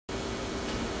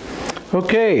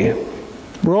Okay,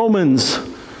 Romans,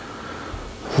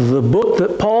 the book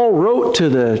that Paul wrote to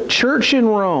the church in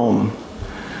Rome.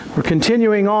 We're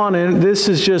continuing on, and this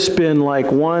has just been like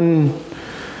one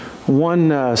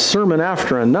sermon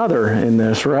after another in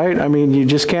this, right? I mean, you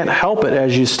just can't help it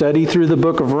as you study through the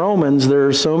book of Romans. There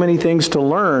are so many things to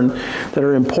learn that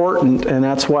are important, and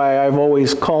that's why I've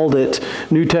always called it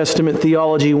New Testament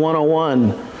Theology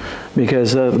 101.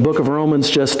 Because the book of Romans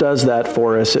just does that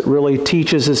for us. It really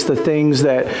teaches us the things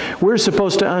that we're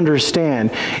supposed to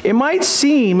understand. It might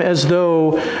seem as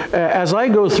though, as I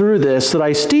go through this, that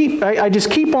I just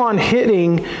keep on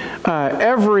hitting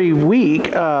every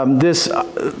week this,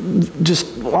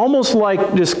 just almost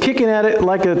like just kicking at it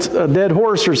like it's a dead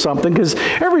horse or something, because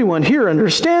everyone here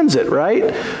understands it,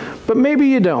 right? But maybe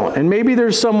you don't, and maybe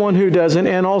there's someone who doesn't.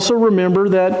 And also remember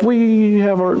that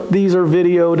these are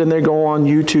videoed and they go on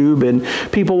YouTube, and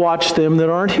people watch them that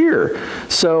aren't here.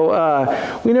 So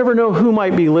we never know who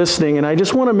might be listening, and I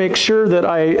just want to make sure that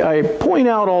I point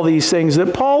out all these things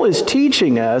that Paul is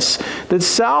teaching us, that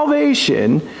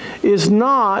salvation is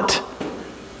not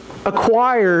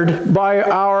acquired by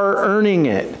our earning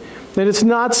it. That it's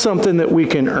not something that we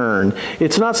can earn.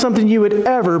 It's not something you would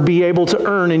ever be able to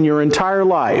earn in your entire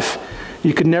life.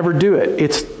 You could never do it.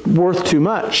 It's worth too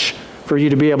much for you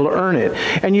to be able to earn it.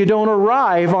 And you don't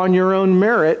arrive on your own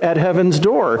merit at heaven's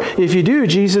door. If you do,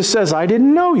 Jesus says, I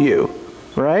didn't know you.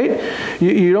 Right?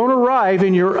 You don't arrive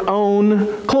in your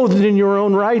own, clothed in your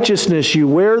own righteousness. You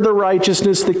wear the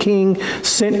righteousness the King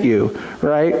sent you,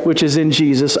 right? Which is in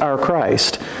Jesus our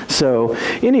Christ. So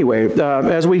anyway,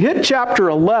 as we hit chapter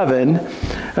 11,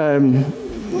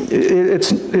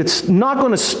 it's not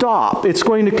going to stop. It's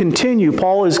going to continue.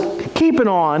 Paul is keeping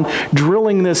on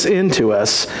drilling this into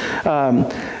us.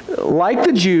 Like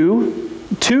the Jew,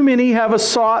 too many have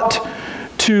sought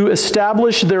to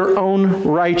establish their own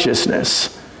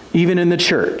righteousness, even in the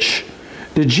church.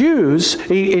 The Jews,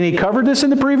 and he covered this in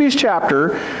the previous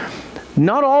chapter,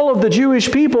 not all of the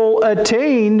Jewish people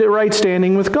attained right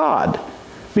standing with God,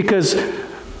 because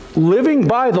living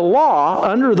by the law,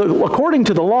 according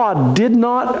to the law, did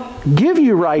not give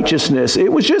you righteousness.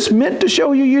 It was just meant to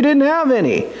show you didn't have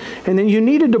any, and then you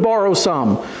needed to borrow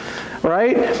some,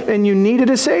 right? And you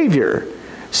needed a Savior.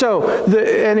 So,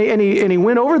 and he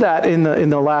went over that in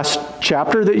the last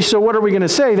chapter. So what are we going to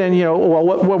say then? Well,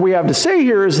 what we have to say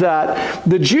here is that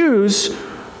the Jews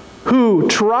who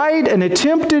tried and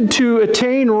attempted to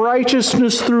attain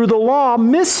righteousness through the law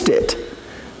missed it,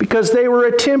 because they were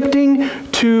attempting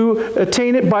to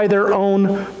attain it by their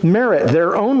own merit,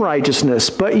 their own righteousness.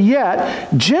 But yet,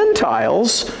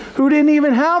 Gentiles who didn't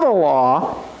even have a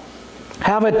law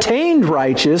have attained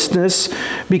righteousness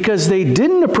because they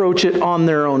didn't approach it on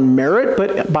their own merit,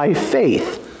 but by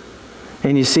faith.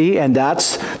 And you see, and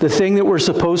that's the thing that we're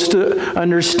supposed to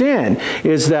understand,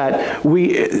 is that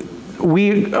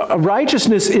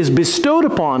righteousness is bestowed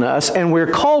upon us, and we're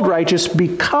called righteous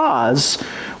because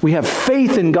we have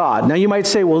faith in God. Now you might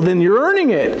say, well, then you're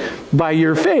earning it by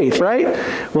your faith, right?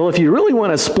 Well, if you really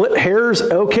want to split hairs,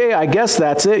 okay, I guess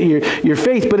that's it, your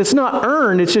faith, but it's not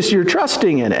earned, it's just you're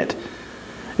trusting in it.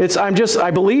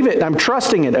 I believe it, I'm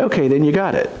trusting it. Okay, then you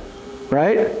got it,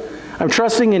 right? I'm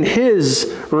trusting in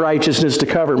His righteousness to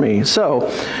cover me. So,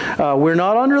 we're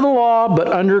not under the law, but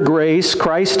under grace.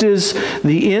 Christ is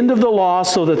the end of the law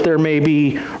so that there may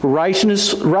be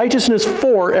righteousness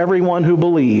for everyone who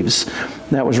believes.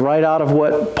 That was right out of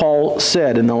what Paul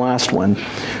said in the last one.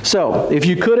 So, if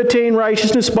you could attain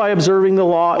righteousness by observing the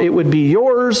law, it would be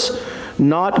yours,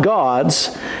 not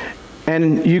God's.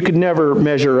 And you could never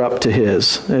measure up to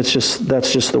His. That's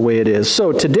just the way it is.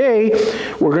 So today,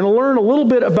 we're going to learn a little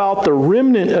bit about the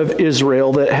remnant of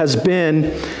Israel that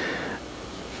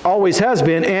always has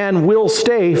been, and will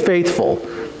stay faithful.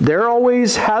 There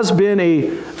always has been a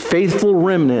faithful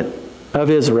remnant of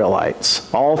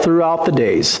Israelites all throughout the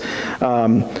days.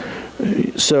 Paul's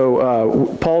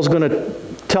going to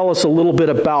tell us a little bit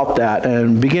about that,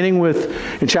 and beginning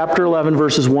in chapter 11,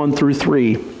 verses 1 through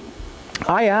 3.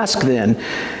 I ask then,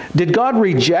 did God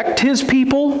reject His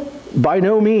people? By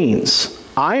no means.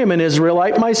 I am an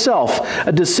Israelite myself,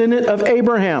 a descendant of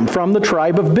Abraham from the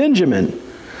tribe of Benjamin.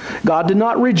 God did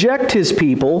not reject His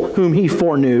people, whom He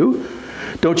foreknew.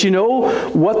 Don't you know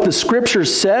what the Scripture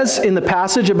says in the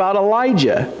passage about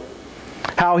Elijah?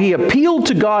 How he appealed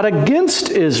to God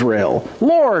against Israel.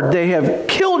 Lord, they have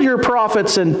killed your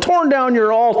prophets and torn down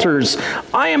your altars.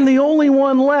 I am the only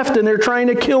one left, and they're trying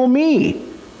to kill me.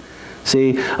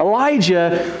 See,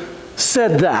 Elijah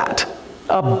said that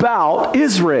about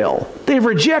Israel. They've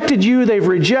rejected you. They've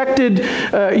rejected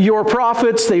your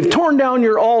prophets. They've torn down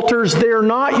your altars. They're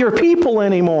not your people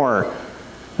anymore.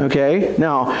 Okay?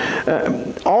 Now,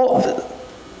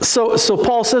 so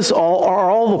Paul says,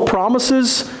 are all the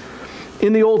promises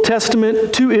in the Old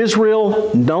Testament to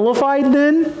Israel nullified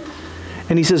then?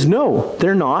 And he says, no,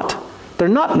 they're not. They're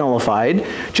not nullified.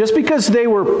 Just because they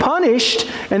were punished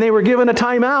and they were given a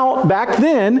time out back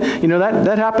then,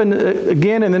 that happened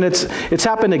again, and then it's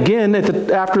happened again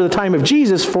after the time of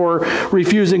Jesus for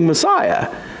refusing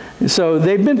Messiah. So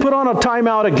they've been put on a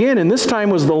timeout again, and this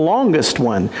time was the longest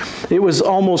one. It was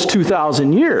almost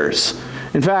 2,000 years.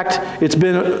 In fact, it's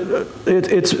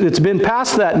been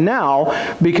past that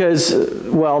now because,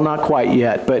 well, not quite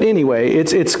yet, but anyway,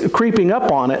 it's creeping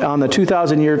up on it, on the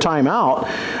 2,000-year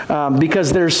timeout,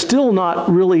 because they're still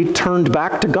not really turned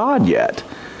back to God yet.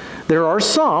 There are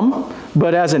some,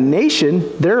 but as a nation,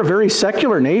 they're a very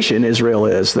secular nation, Israel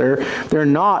is. They're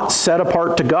not set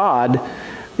apart to God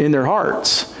in their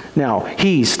hearts. Now,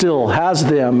 he still has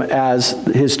them as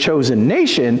his chosen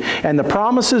nation, and the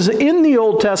promises in the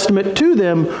Old Testament to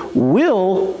them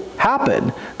will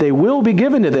happen. They will be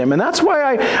given to them. And that's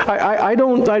why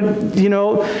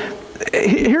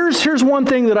here's one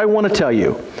thing that I want to tell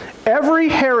you. Every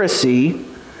heresy,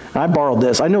 I borrowed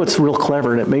this. I know it's real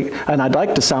clever, and I'd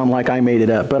like to sound like I made it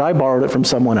up, but I borrowed it from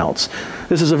someone else.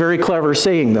 This is a very clever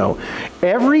saying, though.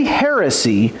 Every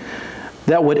heresy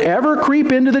that would ever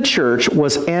creep into the church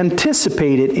was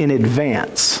anticipated in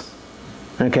advance.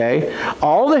 Okay?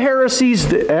 All the heresies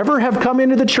that ever have come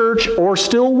into the church or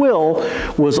still will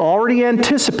was already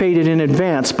anticipated in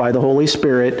advance by the Holy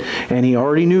Spirit, and he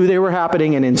already knew they were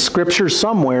happening, and in Scripture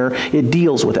somewhere it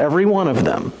deals with every one of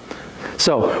them.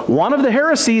 So one of the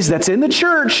heresies that's in the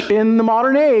church in the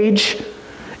modern age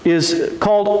is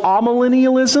called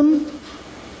amillennialism.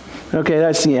 Okay,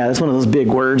 that's one of those big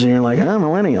words, and you're like,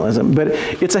 millennialism. But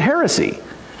it's a heresy,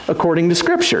 according to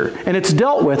Scripture. And it's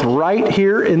dealt with right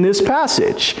here in this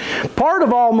passage. Part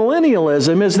of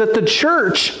amillennialism is that the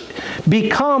church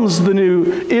becomes the new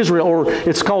Israel, or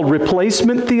it's called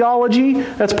replacement theology.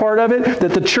 That's part of it,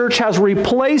 that the church has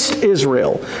replaced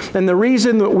Israel. And the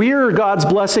reason that we are God's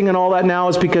blessing and all that now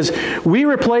is because we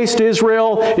replaced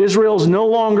Israel. Israel's no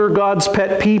longer God's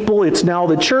pet people. It's now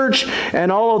the church.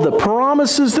 And all of the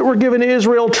promises that were given to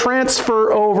Israel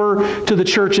transfer over to the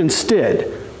church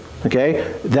instead.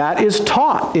 Okay? That is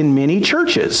taught in many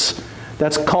churches.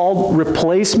 That's called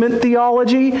replacement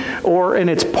theology, and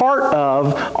it's part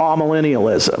of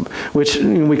amillennialism, which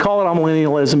we call it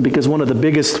amillennialism because one of the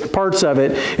biggest parts of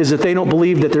it is that they don't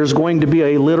believe that there's going to be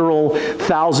a literal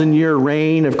 1,000-year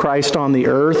reign of Christ on the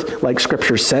earth, like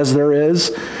Scripture says there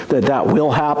is, that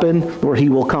will happen, where he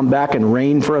will come back and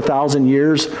reign for 1,000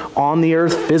 years on the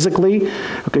earth physically.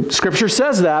 Okay, Scripture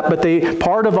says that, but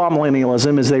part of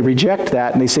amillennialism is they reject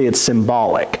that and they say it's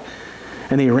symbolic.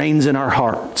 And he reigns in our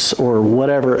hearts, or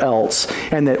whatever else,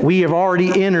 and that we have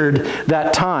already entered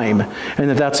that time, and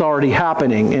that's already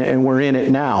happening, and we're in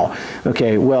it now.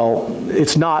 Okay, well,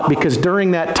 it's not, because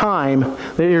during that time,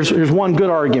 here's one good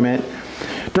argument.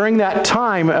 During that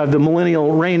time of the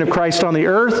millennial reign of Christ on the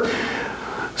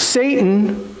earth,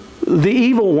 Satan, the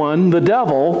evil one, the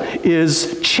devil,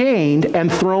 is chained and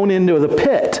thrown into the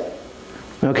pit.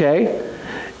 Okay?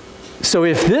 So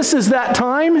if this is that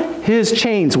time, his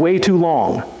chain's way too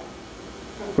long.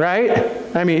 Right?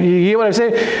 I mean, you get what I'm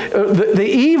saying? The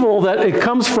evil that it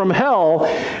comes from hell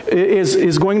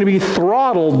is going to be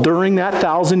throttled during that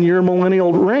 1,000-year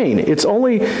millennial reign. It's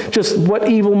only just what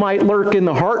evil might lurk in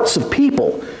the hearts of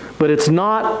people. But it's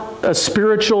not a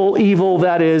spiritual evil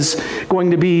that is going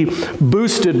to be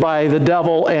boosted by the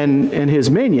devil and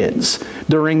his minions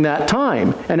during that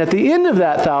time. And at the end of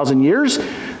that 1,000 years,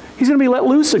 he's going to be let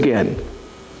loose again.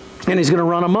 And he's going to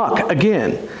run amok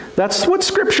again. That's what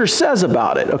Scripture says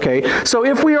about it, okay? So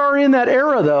if we are in that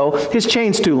era, though, his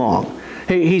chain's too long.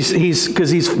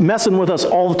 Because he's messing with us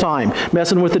all the time,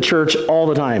 messing with the church all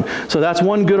the time. So that's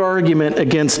one good argument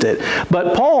against it.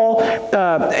 But Paul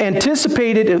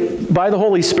anticipated, by the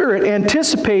Holy Spirit,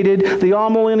 anticipated the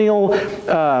amillennial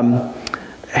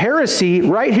heresy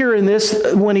right here in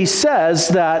this, when he says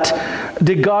that,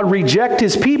 did God reject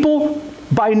his people?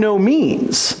 By no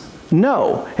means.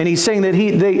 No. And he's saying that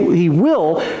he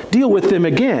will deal with them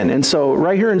again. And so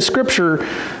right here in Scripture,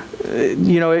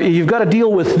 you've got to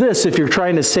deal with this if you're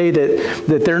trying to say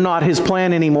that they're not his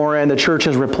plan anymore and the church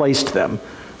has replaced them.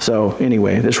 So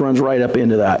anyway, this runs right up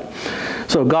into that.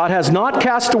 So God has not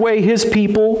cast away his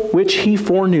people, which he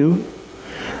foreknew.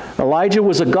 Elijah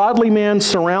was a godly man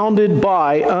surrounded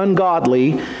by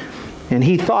ungodly, and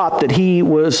he thought that he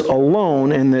was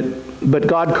alone, but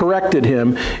God corrected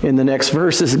him in the next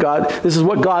verses. This is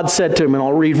what God said to him, and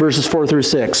I'll read verses 4 through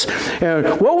 6.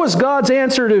 And what was God's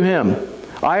answer to him?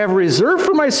 I have reserved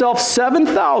for myself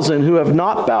 7,000 who have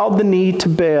not bowed the knee to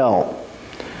Baal.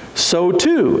 So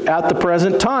too, at the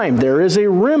present time, there is a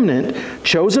remnant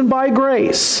chosen by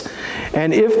grace.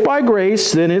 And if by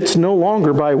grace, then it's no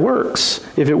longer by works.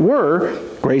 If it were,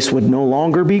 grace would no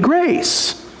longer be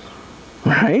grace.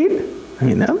 Right? I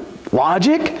mean, that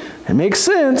logic, it makes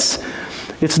sense.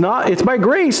 It's by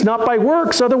grace, not by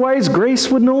works. Otherwise, grace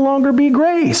would no longer be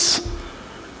grace.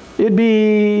 It'd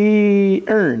be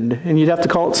earned, and you'd have to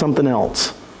call it something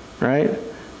else. Right?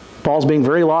 Paul's being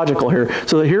very logical here.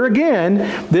 So here again,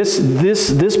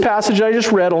 this passage I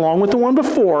just read, along with the one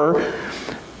before,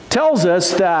 tells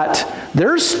us that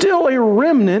there's still a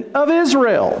remnant of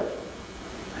Israel.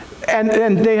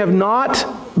 And they have not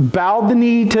bowed the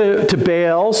knee to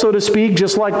Baal, so to speak,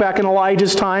 just like back in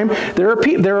Elijah's time.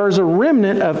 There is a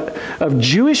remnant of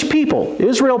Jewish people,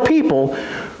 Israel people,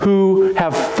 who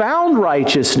have found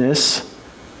righteousness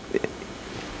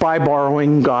by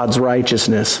borrowing God's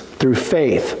righteousness through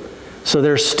faith. So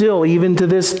there's still, even to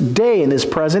this day, in this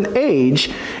present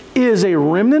age, is a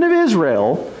remnant of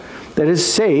Israel that is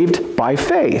saved by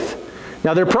faith.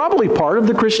 Now, they're probably part of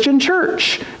the Christian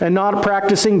church and not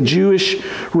practicing Jewish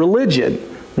religion.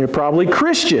 They're probably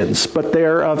Christians, but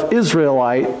they're of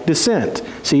Israelite descent.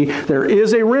 See, there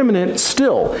is a remnant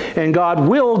still, and God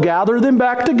will gather them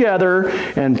back together,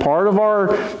 and part of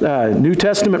our New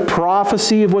Testament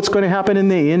prophecy of what's going to happen in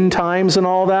the end times and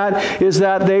all that is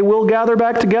that they will gather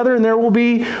back together, and there will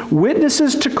be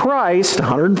witnesses to Christ,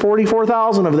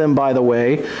 144,000 of them, by the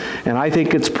way, and I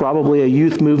think it's probably a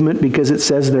youth movement because it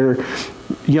says they're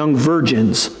young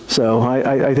virgins. So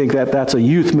I think that's a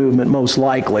youth movement most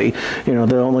likely. You know,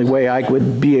 the only way I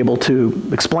would be able to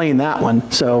explain that one.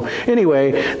 So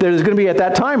anyway, there's going to be at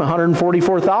that time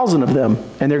 144,000 of them,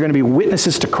 and they're going to be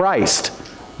witnesses to Christ,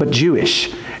 but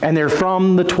Jewish. And they're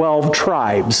from the 12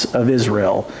 tribes of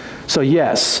Israel. So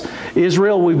yes,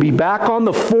 Israel will be back on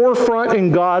the forefront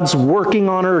in God's working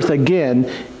on earth again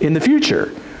in the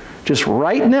future. Just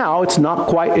right now, it's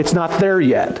not there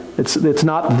yet. It's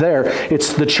not there.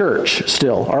 It's the church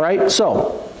still, all right?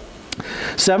 So,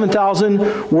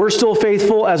 7,000 were still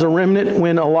faithful as a remnant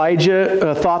when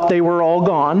Elijah thought they were all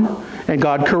gone, and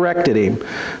God corrected him.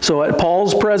 So at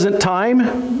Paul's present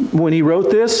time, when he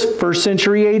wrote this, 1st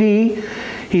century A.D.,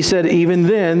 he said even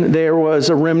then there was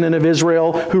a remnant of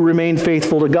Israel who remained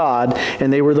faithful to God,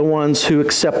 and they were the ones who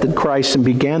accepted Christ and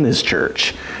began this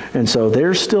church. And so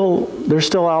they're still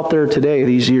out there today,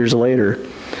 these years later.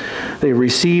 They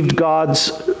received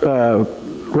God's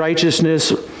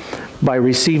righteousness by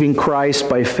receiving Christ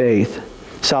by faith.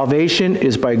 Salvation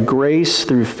is by grace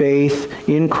through faith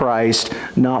in Christ,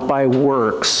 not by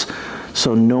works,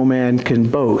 so no man can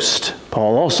boast.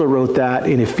 Paul also wrote that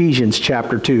in Ephesians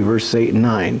chapter 2, verses 8 and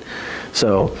 9.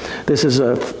 So this is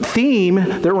a theme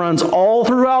that runs all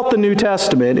throughout the New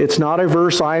Testament. It's not a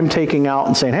verse I'm taking out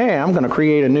and saying, hey, I'm going to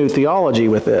create a new theology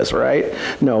with this, right?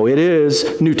 No, it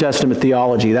is New Testament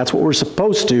theology. That's what we're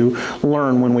supposed to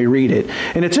learn when we read it.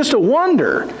 And it's just a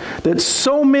wonder that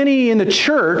so many in the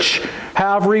church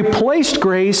have replaced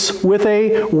grace with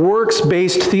a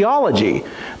works-based theology.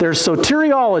 Their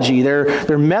soteriology,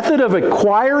 their method of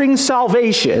acquiring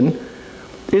salvation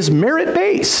is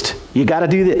merit-based. You got to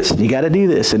do this, you got to do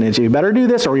this, and you better do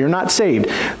this or you're not saved.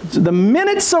 The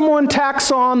minute someone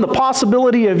tacks on the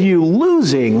possibility of you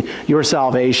losing your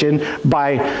salvation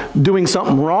by doing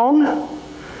something wrong,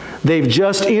 they've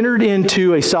just entered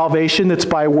into a salvation that's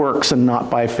by works and not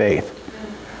by faith.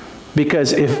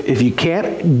 Because if you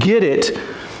can't get it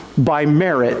by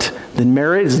merit, then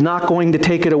merit is not going to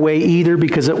take it away either,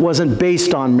 because it wasn't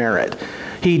based on merit.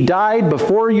 He died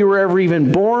before you were ever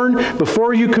even born,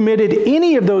 before you committed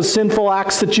any of those sinful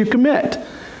acts that you commit,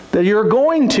 that you're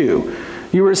going to.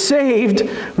 You were saved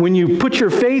when you put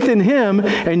your faith in Him,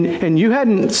 and you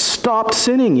hadn't stopped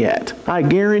sinning yet. I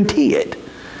guarantee it.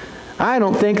 I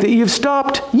don't think that you've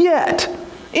stopped yet,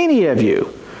 any of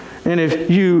you. And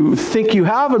if you think you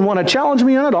have and want to challenge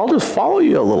me on it, I'll just follow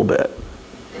you a little bit.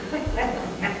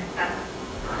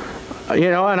 You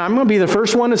know, and I'm going to be the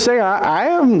first one to say, I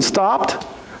haven't stopped.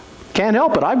 Can't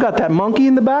help it. I've got that monkey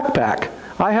in the backpack.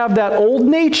 I have that old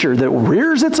nature that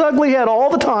rears its ugly head all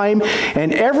the time,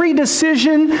 and every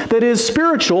decision that is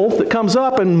spiritual that comes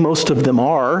up, and most of them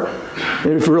are, if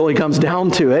it really comes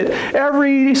down to it,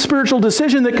 every spiritual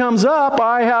decision that comes up,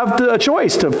 I have a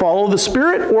choice to follow the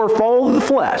Spirit or follow the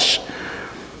flesh.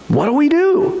 What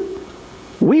do?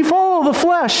 We follow the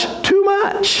flesh too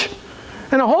much.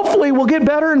 And hopefully we'll get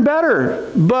better and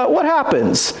better. But what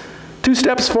happens? 2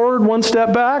 steps forward, 1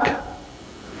 step back.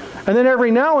 And then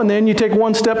every now and then you take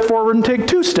 1 step forward and take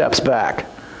 2 steps back.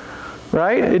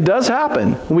 Right? It does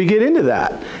happen. We get into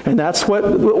that. And that's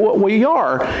what we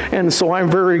are. And so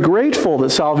I'm very grateful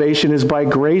that salvation is by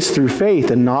grace through faith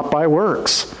and not by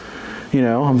works.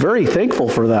 I'm very thankful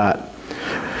for that.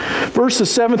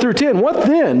 Verses 7 through 10. What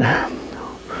then?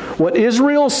 What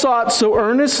Israel sought so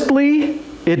earnestly,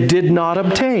 it did not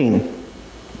obtain.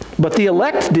 But the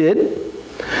elect did.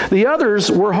 The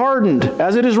others were hardened.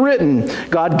 As it is written,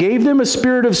 God gave them a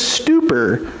spirit of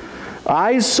stupor,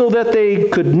 eyes so that they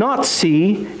could not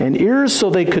see, and ears so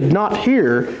they could not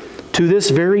hear, to this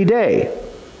very day.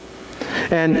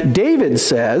 And David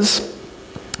says,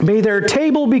 may their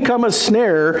table become a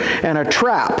snare and a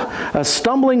trap, a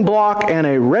stumbling block and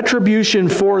a retribution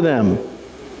for them.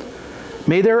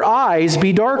 May their eyes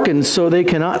be darkened so they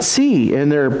cannot see,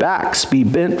 and their backs be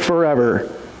bent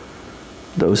forever.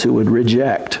 Those who would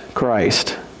reject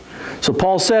Christ. So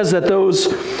Paul says that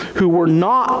those who were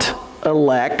not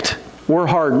elect were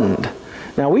hardened.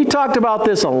 Now we talked about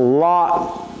this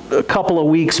a couple of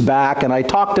weeks back, and I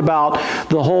talked about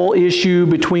the whole issue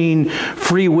between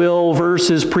free will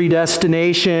versus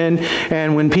predestination.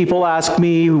 And when people ask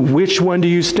me, which one do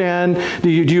you stand? Do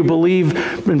you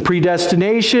believe in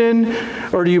predestination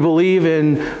or do you believe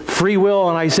in free will?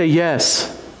 And I say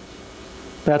yes.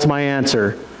 That's my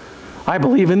answer. I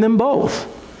believe in them both.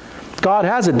 God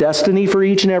has a destiny for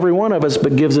each and every one of us,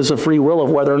 but gives us a free will of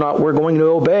whether or not we're going to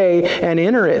obey and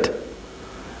enter it.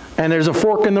 And there's a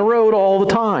fork in the road all the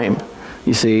time,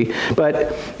 you see.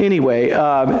 But anyway,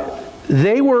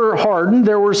 they were hardened.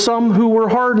 There were some who were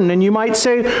hardened. And you might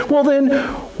say, well then,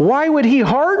 why would he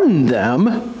harden them?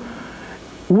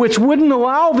 Which wouldn't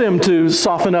allow them to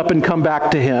soften up and come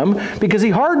back to him, because he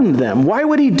hardened them. Why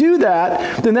would he do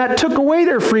that? Then that took away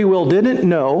their free will, didn't it?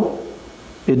 No,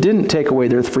 it didn't take away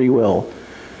their free will.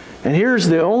 And here's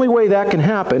the only way that can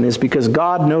happen is because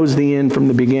God knows the end from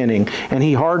the beginning, and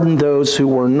he hardened those who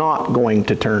were not going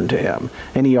to turn to him.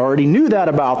 And he already knew that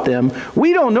about them.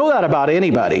 We don't know that about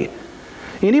anybody.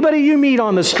 Anybody you meet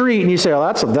on the street and you say,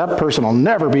 oh, that person will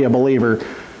never be a believer.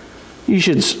 You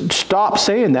should stop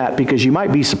saying that, because you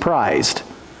might be surprised.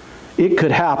 It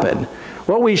could happen.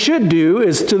 What we should do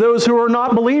is, to those who are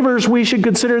not believers, we should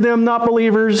consider them not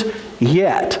believers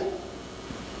yet.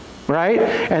 Right?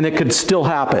 And it could still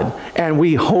happen. And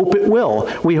we hope it will.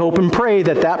 We hope and pray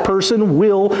that that person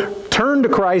will turn to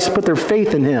Christ, put their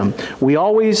faith in him. We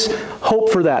always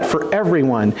hope for that for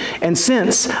everyone. And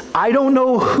since I don't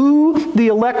know who the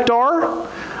elect are,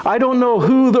 I don't know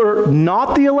who they're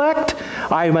not the elect,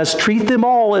 I must treat them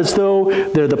all as though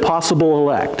they're the possible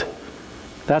elect.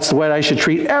 That's the way I should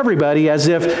treat everybody, as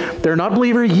if they're not a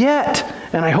believer yet.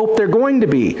 And I hope they're going to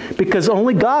be, because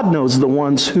only God knows the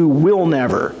ones who will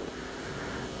never.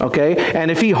 Okay?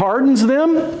 And if he hardens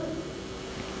them,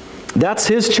 that's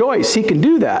his choice. He can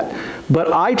do that.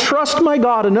 But I trust my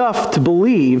God enough to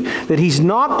believe that he's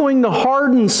not going to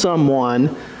harden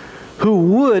someone who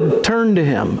would turn to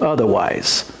him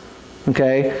otherwise.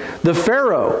 Okay? The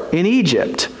Pharaoh in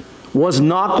Egypt was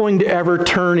not going to ever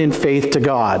turn in faith to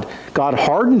God. God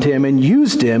hardened him and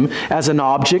used him as an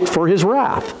object for his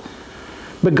wrath.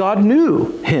 But God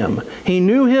knew him. He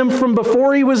knew him from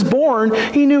before he was born.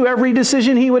 He knew every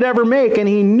decision he would ever make, and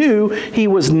he knew he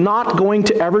was not going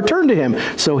to ever turn to him.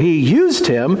 So he used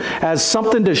him as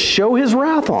something to show his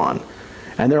wrath on.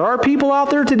 And there are people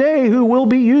out there today who will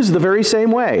be used the very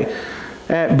same way.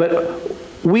 But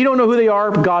we don't know who they are,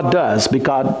 God does,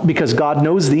 because God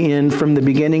knows the end from the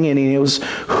beginning, and he knows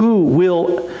who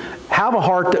will have a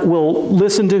heart that will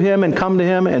listen to him and come to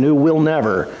him, and who will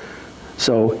never.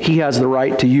 So he has the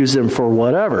right to use them for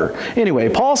whatever. Anyway,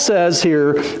 Paul says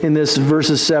here in this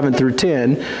verses 7 through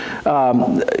 10,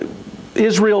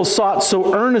 Israel sought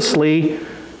so earnestly,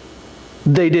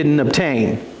 they didn't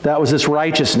obtain. That was this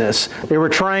righteousness. They were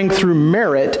trying through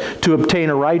merit to obtain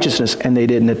a righteousness, and they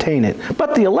didn't attain it.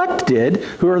 But the elect did.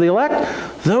 Who are the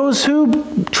elect? Those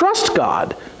who trust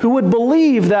God, who would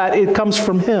believe that it comes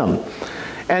from him.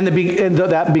 And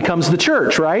that becomes the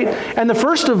church, right? And the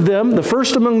first of them, the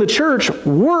first among the church,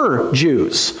 were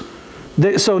Jews.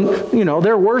 There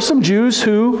were some Jews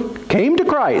who came to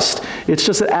Christ. It's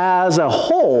just that as a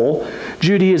whole,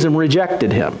 Judaism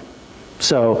rejected him.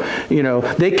 So,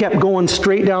 they kept going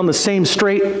straight down the same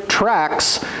straight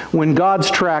tracks when God's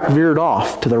track veered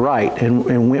off to the right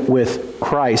and went with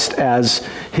Christ as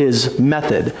his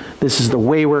method. This is the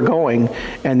way we're going.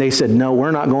 And they said, no,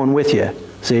 we're not going with you.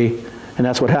 See? And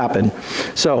that's what happened.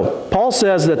 So, Paul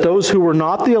says that those who were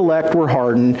not the elect were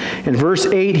hardened. In verse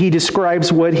 8, he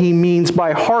describes what he means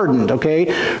by hardened, okay?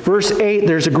 Verse 8,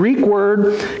 there's a Greek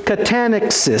word,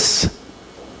 katanexis.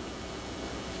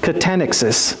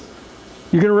 Katanexis.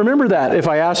 You're going to remember that if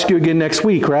I ask you again next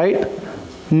week, right?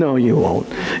 No, you won't.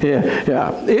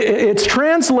 Yeah. It's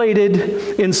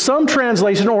translated in some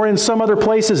translation or in some other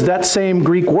places, that same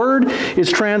Greek word is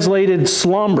translated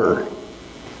slumber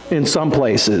in some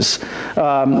places.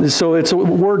 So it's a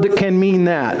word that can mean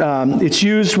that. It's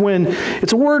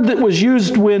a word that was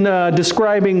used when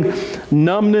describing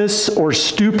numbness or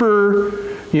stupor.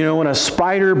 You know, when a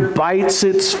spider bites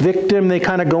its victim, they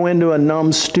kind of go into a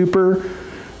numb stupor.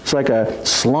 It's like a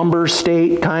slumber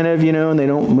state, kind of, you know, and they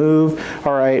don't move.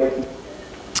 All right.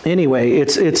 Anyway,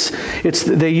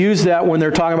 they use that when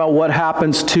they're talking about what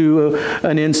happens to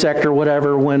an insect or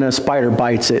whatever when a spider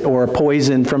bites it, or a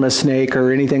poison from a snake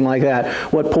or anything like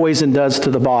that. What poison does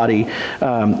to the body,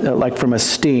 like from a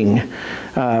sting.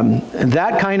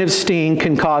 That kind of sting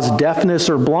can cause deafness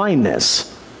or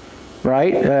blindness.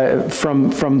 Right?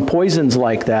 From poisons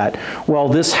like that. Well,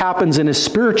 this happens in a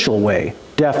spiritual way.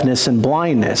 Deafness and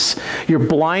blindness. You're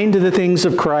blind to the things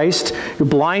of Christ. You're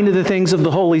blind to the things of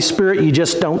the Holy Spirit. You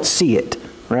just don't see it.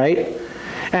 Right?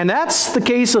 And that's the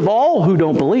case of all who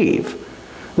don't believe.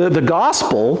 The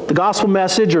gospel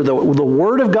message, or the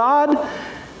Word of God,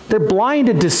 they're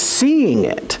blinded to seeing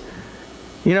it.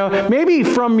 You know, maybe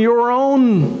from your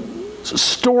own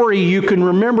story, you can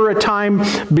remember a time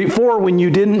before when you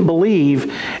didn't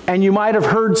believe, and you might have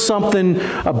heard something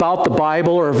about the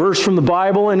Bible or a verse from the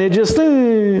Bible, and it just, I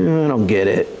don't get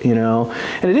it, you know.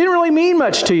 And it didn't really mean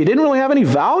much to you. It didn't really have any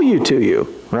value to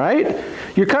you, right?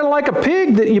 You're kind of like a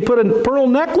pig that you put a pearl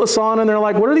necklace on, and they're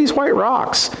like, what are these white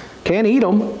rocks? Can't eat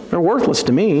them. They're worthless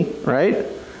to me, right?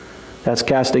 That's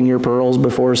casting your pearls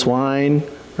before swine,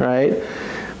 right?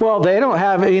 Well, they don't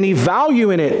have any value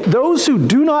in it. Those who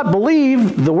do not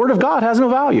believe, the Word of God has no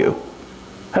value.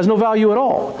 Has no value at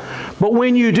all. But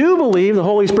when you do believe, the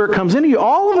Holy Spirit comes into you,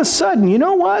 all of a sudden, you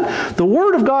know what? The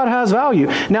Word of God has value.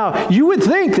 Now, you would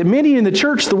think that many in the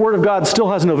church, the Word of God still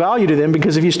has no value to them,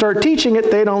 because if you start teaching it,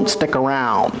 they don't stick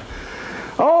around.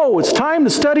 Oh, it's time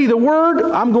to study the Word.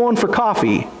 I'm going for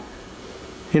coffee.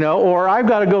 You know, or I've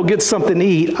got to go get something to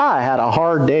eat. I had a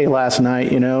hard day last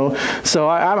night, you know, so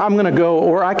I'm going to go,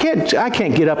 or I can't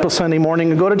get up a Sunday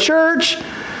morning and go to church,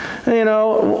 you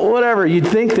know, whatever. You'd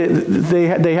think that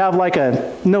they have like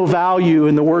no value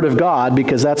in the Word of God,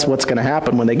 because that's what's going to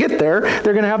happen when they get there.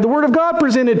 They're going to have the Word of God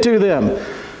presented to them.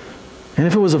 And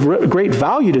if it was of great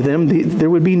value to them, there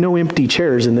would be no empty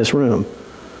chairs in this room.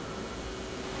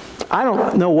 I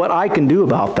don't know what I can do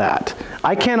about that.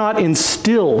 I cannot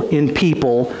instill in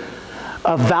people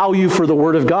a value for the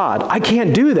Word of God. I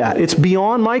can't do that. It's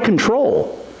beyond my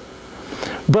control.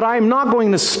 But I'm not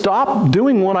going to stop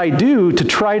doing what I do to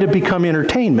try to become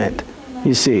entertainment,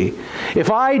 you see.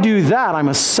 If I do that, I'm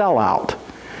a sellout.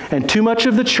 And too much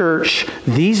of the church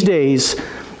these days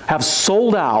have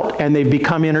sold out, and they've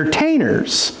become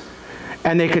entertainers.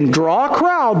 And they can draw a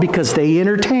crowd because they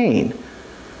entertain.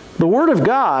 The Word of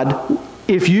God,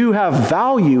 if you have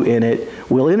value in it,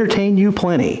 will entertain you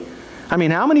plenty. I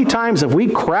mean, how many times have we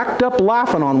cracked up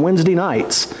laughing on Wednesday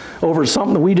nights over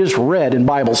something we just read in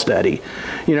Bible study?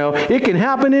 You know, it can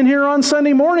happen in here on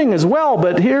Sunday morning as well,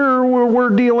 but here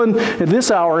we're dealing, at this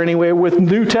hour anyway, with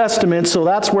New Testament, so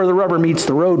that's where the rubber meets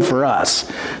the road for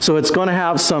us. So it's going to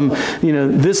have some, you know,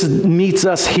 this meets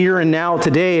us here and now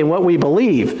today and what we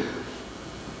believe.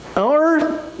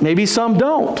 Or maybe some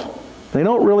don't. They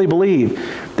don't really believe.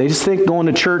 They just think going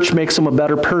to church makes them a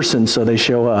better person, so they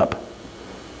show up.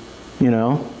 You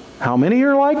know, how many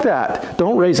are like that?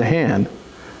 Don't raise a hand.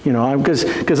 You know,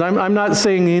 because I'm not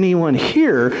saying anyone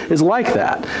here is like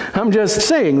that. I'm just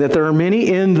saying that there are many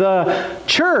in the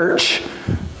church.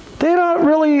 They don't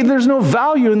really, there's no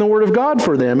value in the Word of God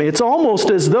for them. It's almost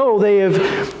as though they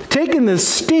have taken the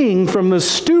sting from the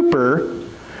stupor,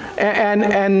 and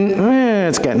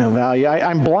it's got no value.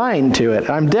 I'm blind to it.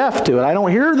 I'm deaf to it. I don't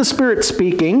hear the Spirit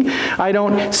speaking. I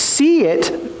don't see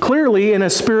it clearly in a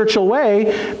spiritual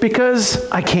way because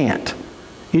I can't.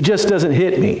 It just doesn't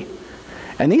hit me.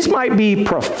 And these might be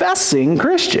professing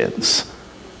Christians,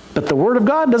 but the Word of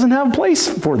God doesn't have a place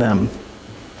for them.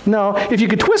 No, if you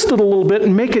could twist it a little bit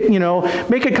and make it, you know,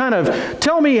 make it kind of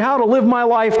tell me how to live my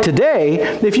life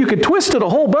today, if you could twist it a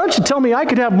whole bunch and tell me I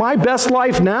could have my best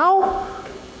life now,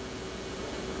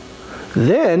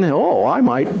 then, I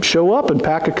might show up and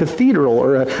pack a cathedral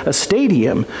or a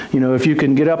stadium. You know, if you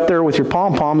can get up there with your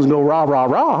pom-poms and go rah, rah,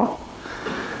 rah,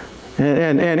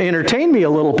 and entertain me a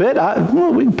little bit,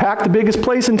 we can pack the biggest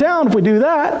place in town if we do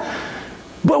that.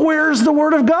 But where's the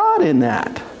Word of God in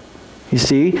that? You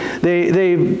see,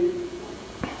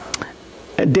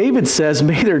 David says,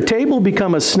 may their table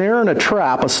become a snare and a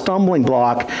trap, a stumbling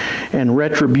block, and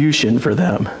retribution for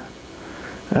them.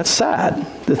 That's sad.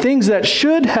 The things that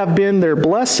should have been their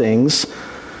blessings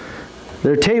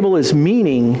Their table is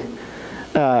meaning,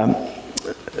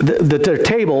 their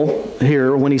table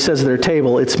here, when he says their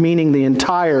table, it's meaning the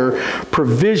entire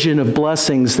provision of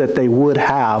blessings that they would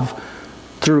have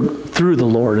through the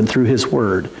Lord and through his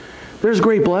word. There's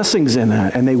great blessings in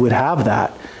that, and they would have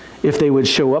that if they would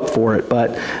show up for it.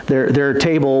 But their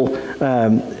table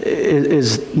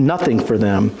is nothing for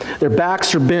them. Their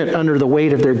backs are bent under the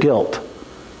weight of their guilt,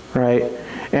 right?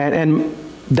 And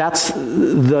that's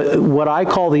what I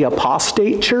call the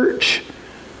apostate church.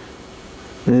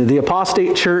 The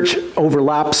apostate church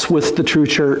overlaps with the true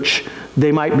church.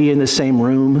 They might be in the same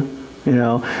room.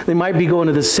 They might be going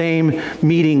to the same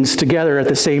meetings together at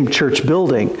the same church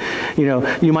building.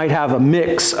 You might have a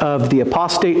mix of the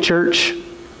apostate church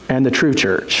and the true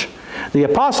church. The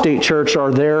apostate church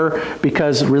are there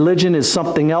because religion is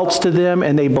something else to them,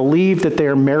 and they believe that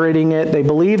they're meriting it. They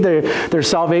believe their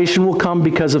salvation will come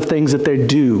because of things that they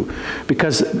do,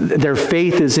 because their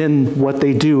faith is in what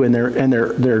they do and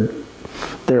their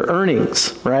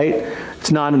earnings, right?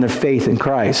 It's not in their faith in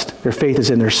Christ. Their faith is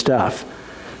in their stuff.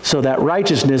 So that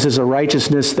righteousness is a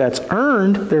righteousness that's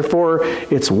earned, therefore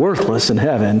it's worthless in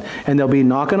heaven. And they'll be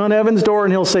knocking on heaven's door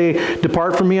and he'll say,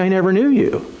 "Depart from me, I never knew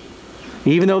you."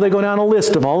 Even though they go down a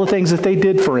list of all the things that they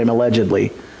did for him,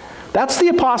 allegedly. That's the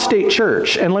apostate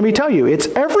church. And let me tell you, it's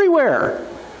everywhere.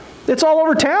 It's all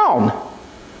over town.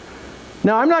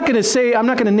 Now, I'm not going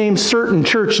to name certain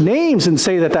church names and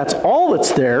say that that's all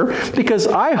that's there, because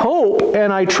I hope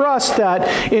and I trust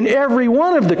that in every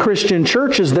one of the Christian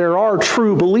churches there are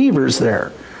true believers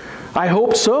there. I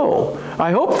hope so.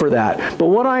 I hope for that. But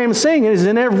what I am saying is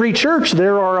in every church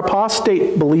there are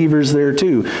apostate believers there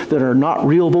too that are not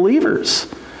real believers.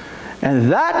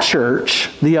 And that church,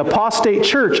 the apostate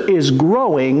church, is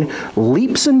growing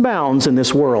leaps and bounds in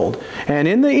this world. And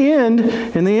in the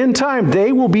end time,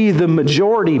 they will be the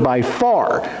majority by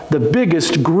far, the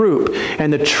biggest group.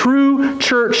 And the true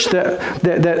church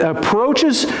that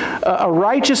approaches a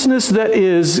righteousness that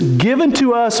is given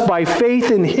to us by faith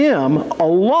in Him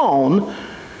alone,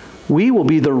 we will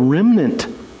be the remnant.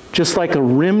 Just like a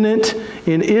remnant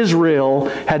in Israel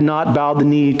had not bowed the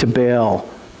knee to Baal.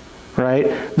 Right?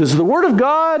 This is the Word of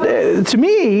God. To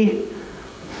me,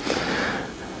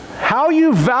 how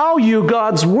you value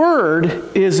God's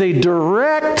Word is a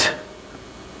direct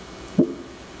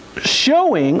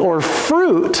showing or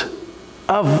fruit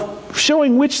of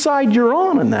showing which side you're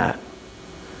on in that.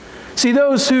 See,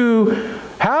 those who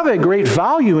have a great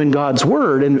value in God's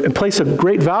Word and place a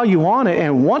great value on it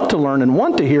and want to learn and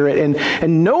want to hear it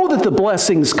and know that the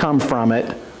blessings come from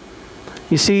it,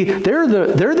 you see, they're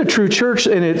the true church,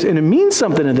 and it means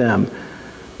something to them.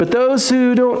 But those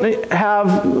who don't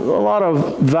have a lot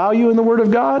of value in the Word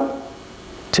of God,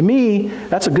 to me,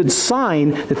 that's a good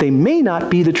sign that they may not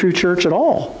be the true church at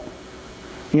all.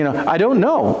 I don't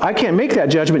know. I can't make that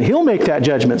judgment. He'll make that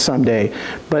judgment someday.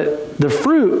 But the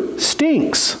fruit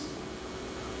stinks.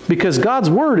 Because God's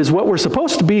Word is what we're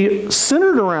supposed to be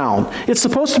centered around. It's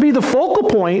supposed to be the focal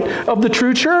point of the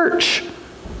true church.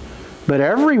 But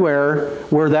everywhere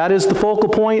where that is the focal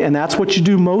point, and that's what you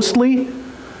do mostly,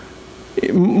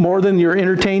 more than your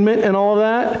entertainment and all of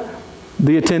that,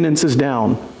 the attendance is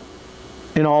down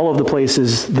in all of the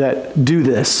places that do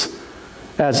this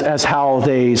as how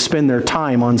they spend their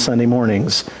time on Sunday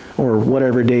mornings or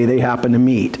whatever day they happen to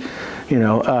meet.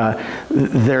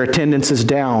 Their attendance is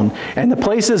down. And the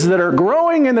places that are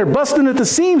growing and they're busting at the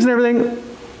seams and everything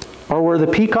are where the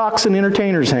peacocks and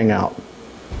entertainers hang out.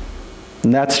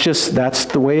 And that's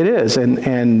the way it is.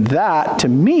 And that, to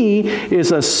me,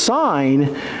 is a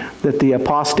sign that the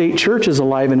apostate church is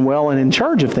alive and well and in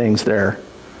charge of things there.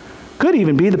 Could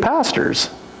even be the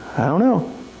pastors. I don't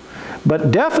know.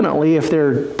 But definitely, if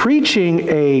they're preaching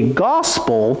a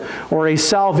gospel or a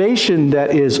salvation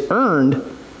that is earned,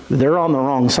 they're on the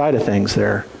wrong side of things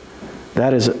there.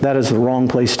 That is the wrong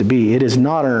place to be. It is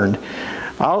not earned.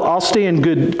 I'll stay in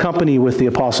good company with the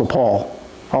Apostle Paul.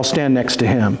 I'll stand next to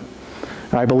him.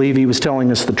 I believe he was telling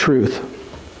us the truth.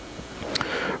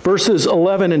 Verses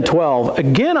 11 and 12.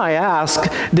 Again I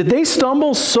ask, did they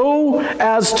stumble so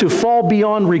as to fall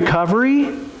beyond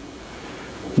recovery?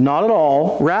 Not at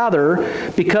all.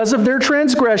 Rather, because of their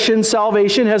transgression,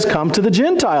 salvation has come to the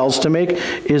Gentiles to make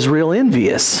Israel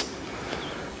envious.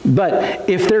 But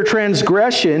if their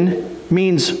transgression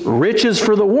means riches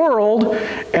for the world,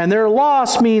 and their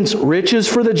loss means riches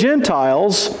for the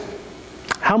Gentiles,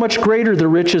 how much greater the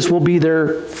riches will be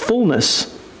their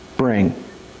fullness bring.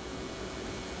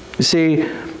 You see,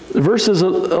 verses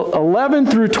 11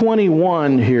 through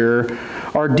 21 here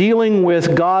are dealing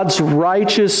with God's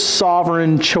righteous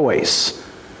sovereign choice.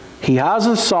 He has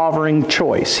a sovereign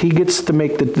choice. He gets to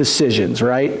make the decisions,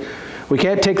 right? We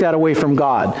can't take that away from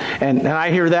God. And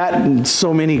I hear that in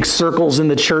so many circles in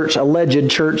the church,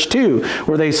 alleged church too,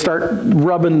 where they start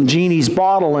rubbing Genie's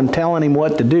bottle and telling him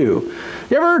what to do.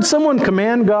 You ever heard someone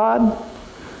command God?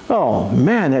 Oh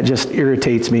man, that just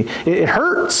irritates me. It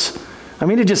hurts. I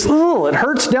mean, it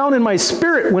hurts down in my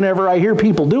spirit whenever I hear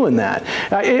people doing that.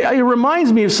 It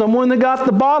reminds me of someone that got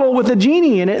the bottle with a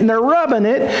genie in it, and they're rubbing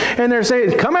it, and they're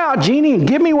saying, come out, genie, and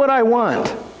give me what I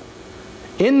want.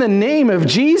 In the name of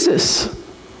Jesus.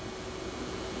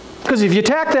 Because if you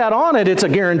tack that on it, it's a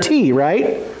guarantee, right?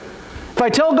 If I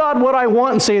tell God what I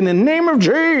want and say, in the name of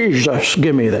Jesus,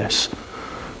 give me this.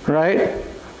 Right?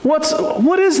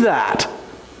 What is that?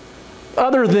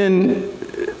 Other than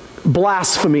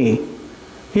blasphemy.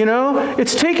 You know,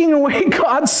 it's taking away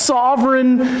God's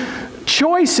sovereign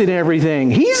choice in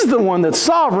everything. He's the one that's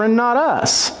sovereign, not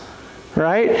us.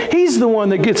 Right? He's the one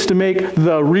that gets to make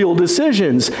the real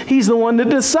decisions. He's the one that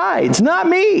decides, not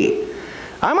me.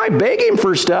 I might beg him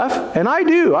for stuff, and I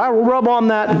do. I will rub on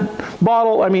that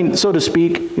bottle, so to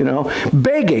speak,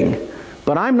 begging.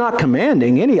 But I'm not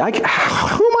commanding any. Who am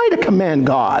I to command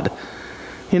God?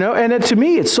 And to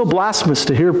me, it's so blasphemous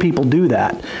to hear people do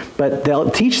that. But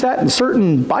they'll teach that in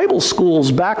certain Bible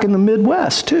schools back in the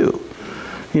Midwest, too.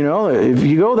 If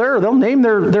you go there, they'll name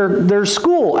their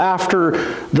school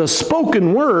after the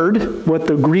spoken word, what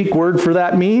the Greek word for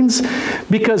that means.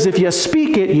 Because if you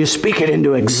speak it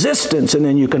into existence, and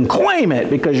then you can claim it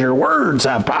because your words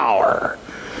have power.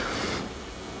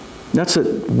 That's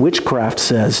what witchcraft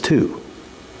says, too.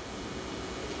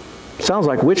 Sounds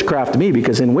like witchcraft to me,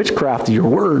 because in witchcraft your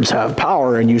words have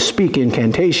power and you speak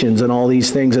incantations and all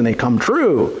these things and they come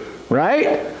true,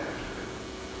 right?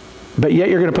 But yet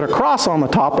you're going to put a cross on the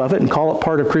top of it and call it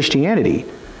part of Christianity.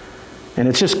 And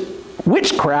it's just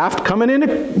witchcraft coming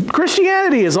into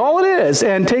Christianity is all it is,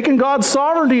 and taking God's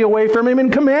sovereignty away from him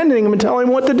and commanding him and telling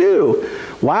him what to do.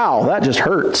 Wow, that just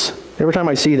hurts every time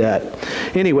I see that.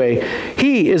 Anyway,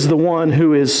 he is the one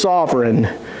who is sovereign.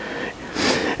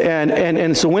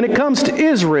 And so when it comes to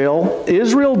Israel,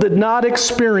 Israel did not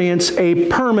experience a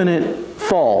permanent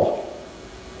fall.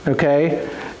 Okay?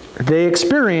 They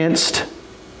experienced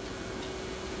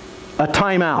a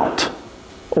timeout,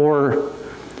 or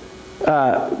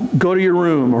go to your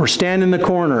room, or stand in the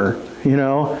corner,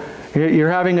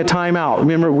 You're having a timeout.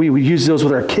 Remember, we use those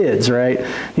with our kids, right?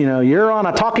 You're on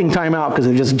a talking timeout because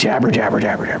they just jabber,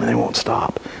 and they won't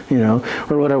stop,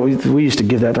 Or whatever. We used to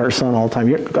give that to our son all the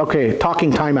time. Okay,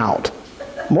 talking timeout.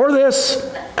 More of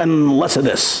this and less of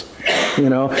this,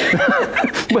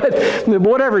 But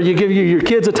whatever, you give your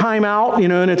kids a timeout,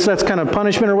 and that's kind of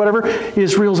punishment or whatever.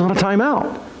 Israel's on a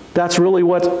timeout. That's really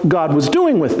what God was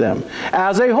doing with them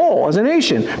as a whole, as a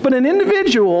nation. But an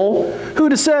individual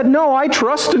who'd have said, no, I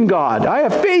trust in God. I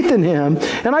have faith in him,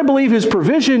 and I believe his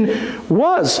provision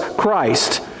was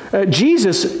Christ.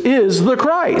 Jesus is the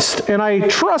Christ, and I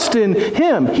trust in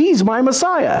him. He's my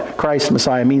Messiah. Christ,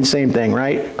 Messiah means same thing,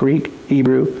 right? Greek,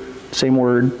 Hebrew, same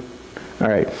word. All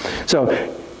right.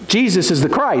 So Jesus is the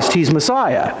Christ. He's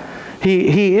Messiah.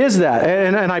 He is that,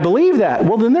 and I believe that.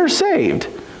 Well, then they're saved.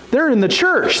 They're in the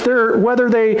church. Whether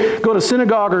they go to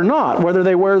synagogue or not, whether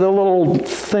they wear the little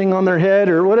thing on their head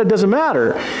or what, it doesn't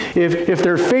matter. If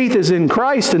their faith is in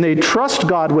Christ and they trust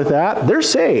God with that, they're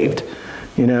saved.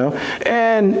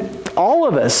 And all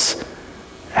of us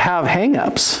have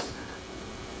hang-ups.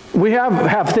 We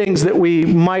have things that we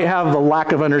might have the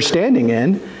lack of understanding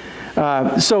in.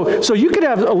 So you could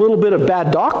have a little bit of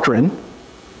bad doctrine,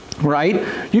 right?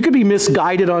 You could be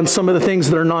misguided on some of the things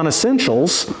that are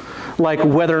non-essentials, like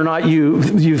whether or not you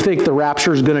think the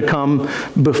rapture is going to come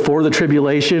before the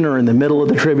tribulation or in the middle of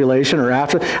the tribulation or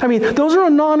after. Those are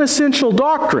non-essential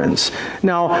doctrines.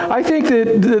 Now, I think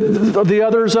that the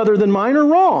others other than mine are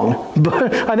wrong,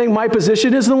 but I think my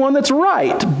position is the one that's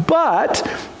right. But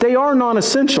they are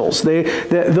non-essentials.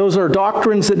 Those are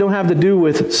doctrines that don't have to do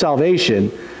with salvation,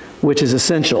 which is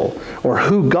essential, or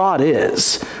who God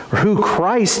is, or who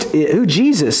Christ is, who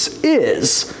Jesus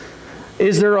is.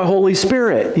 Is there a Holy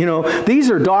Spirit? These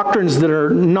are doctrines that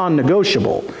are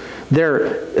non-negotiable.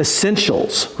 They're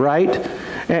essentials, right?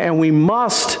 And we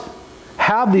must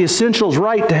have the essentials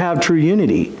right to have true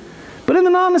unity. But in the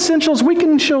non-essentials, we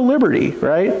can show liberty,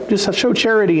 right? Just show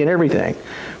charity and everything.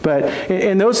 But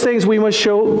in those things, we must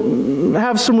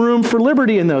have some room for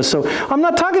liberty in those. So I'm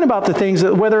not talking about the things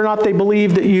that whether or not they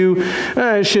believe that you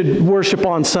should worship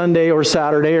on Sunday or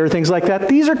Saturday or things like that.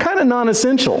 These are kind of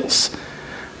non-essentials.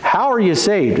 How are you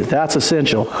saved? That's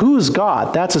essential. Who's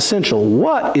God? That's essential.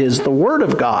 What is the Word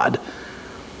of God?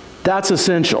 That's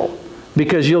essential.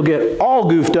 Because you'll get all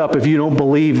goofed up if you don't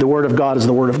believe the Word of God is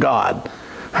the Word of God.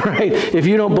 right? If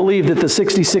you don't believe that the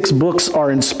 66 books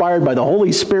are inspired by the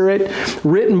Holy Spirit,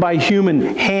 written by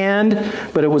human hand,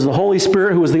 but it was the Holy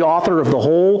Spirit who was the author of the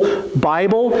whole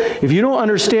Bible, if you don't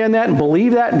understand that and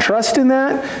believe that and trust in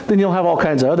that, then you'll have all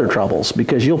kinds of other troubles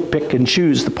because you'll pick and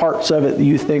choose the parts of it that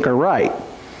you think are right.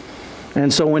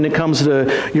 And so when it comes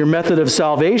to your method of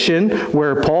salvation,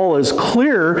 where Paul is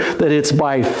clear that it's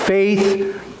by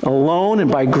faith alone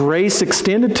and by grace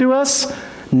extended to us,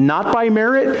 not by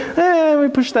merit, we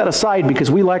push that aside because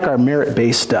we like our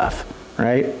merit-based stuff,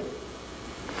 right?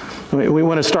 We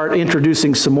want to start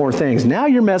introducing some more things. Now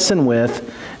you're messing with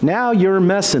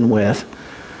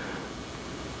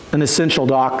an essential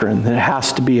doctrine that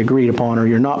has to be agreed upon, or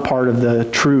you're not part of the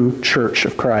true church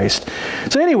of Christ.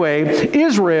 So anyway,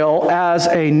 Israel as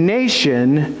a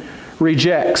nation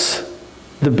rejects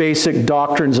the basic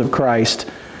doctrines of Christ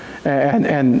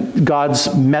and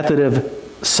God's method of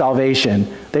salvation.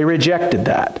 They rejected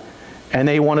that, and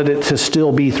they wanted it to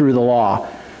still be through the law.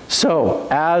 So,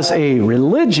 as a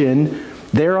religion,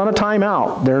 they're on a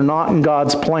timeout. They're not in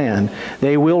God's plan.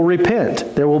 They will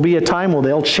repent. There will be a time where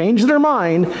they'll change their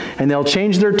mind, and they'll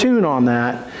change their tune on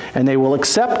that, and they will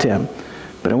accept Him.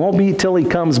 But it won't be till He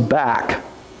comes back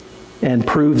and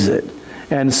proves it.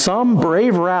 And some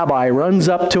brave rabbi runs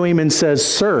up to him and says,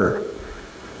 "Sir,"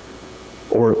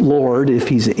 or Lord, if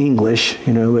he's English,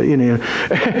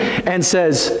 and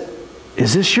says,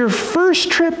 "Is this your first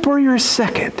trip or your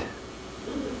second?"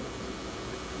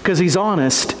 Because he's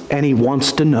honest and he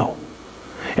wants to know.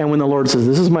 And when the Lord says,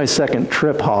 "This is my second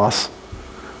trip, Haas,"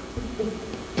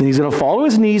 then he's going to fall to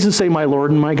his knees and say, "My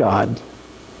Lord and my God."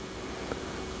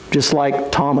 Just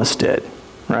like Thomas did,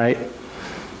 right?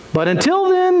 But until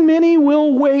then, many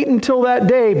will wait until that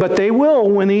day. But they will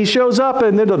when He shows up,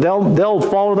 and they'll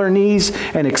fall to their knees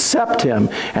and accept Him.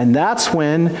 And that's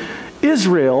when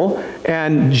Israel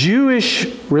and Jewish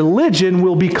religion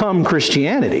will become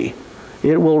Christianity.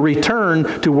 It will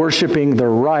return to worshiping the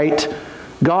right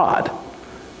God.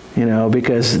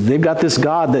 Because they've got this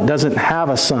God that doesn't have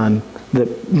a son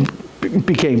that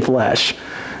became flesh.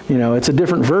 It's a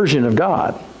different version of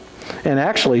God. And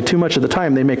actually, too much of the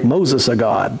time, they make Moses a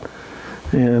god.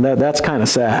 That's kind of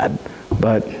sad.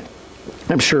 But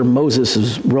I'm sure Moses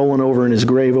is rolling over in his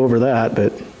grave over that.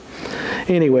 But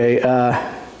anyway,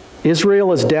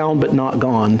 Israel is down but not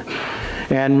gone.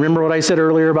 And remember what I said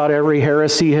earlier about every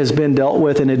heresy has been dealt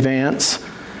with in advance?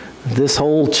 This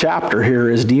whole chapter here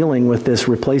is dealing with this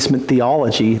replacement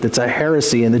theology that's a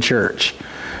heresy in the church.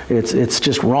 It's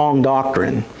just wrong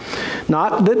doctrine.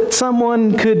 Not that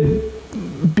someone could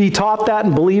be taught that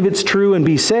and believe it's true and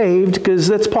be saved, because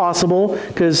that's possible,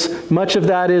 because much of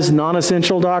that is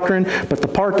non-essential doctrine, but the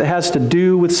part that has to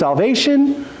do with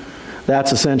salvation,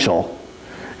 that's essential.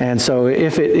 And so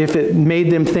if it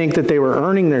made them think that they were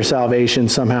earning their salvation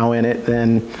somehow in it,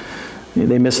 then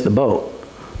they missed the boat,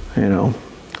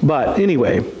 But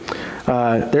anyway,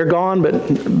 they're gone, but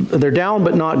they're down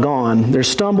but not gone. Their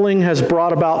stumbling has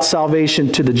brought about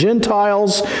salvation to the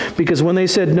Gentiles, because when they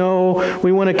said, "No,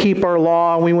 we want to keep our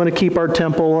law, we want to keep our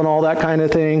temple," and all that kind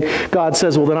of thing, God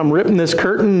says, "Well, then I'm ripping this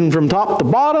curtain from top to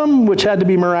bottom," which had to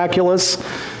be miraculous.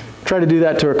 Try to do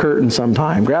that to a curtain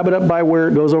sometime. Grab it up by where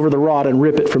it goes over the rod and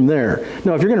rip it from there.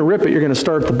 No, if you're going to rip it, you're going to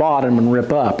start at the bottom and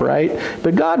rip up, right?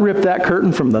 But God ripped that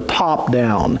curtain from the top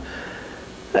down.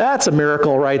 That's a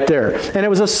miracle right there. And it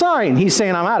was a sign. He's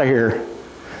saying, "I'm out of here."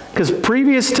 Because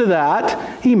previous to that,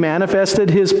 He manifested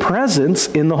His presence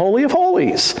in the Holy of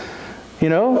Holies,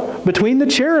 between the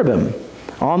cherubim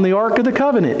on the Ark of the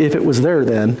Covenant, if it was there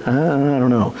then. I don't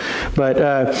know.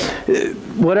 But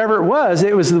whatever it was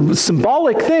the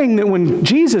symbolic thing that when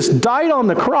Jesus died on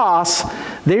the cross,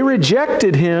 they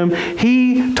rejected Him.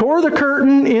 He tore the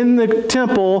curtain in the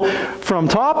temple from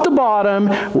top to bottom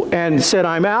and said,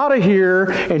 "I'm out of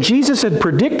here." And Jesus had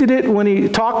predicted it when He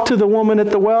talked to the woman at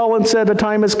the well and said, "A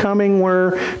time is coming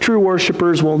where true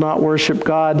worshipers will not worship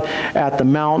God at the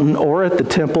mountain or at the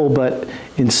temple, but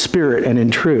in spirit and in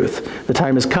truth. The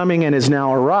time is coming and has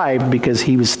now arrived," because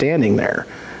He was standing there.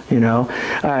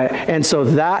 And so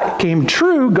that came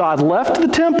true. God left the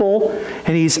temple,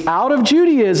 and He's out of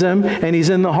Judaism, and He's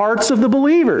in the hearts of the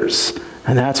believers.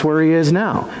 And that's where He is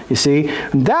now. You see,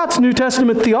 that's New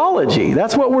Testament theology.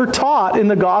 That's what we're taught in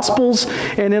the Gospels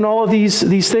and in all of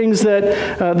these things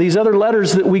that, these other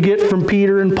letters that we get from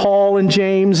Peter and Paul and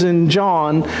James and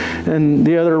John and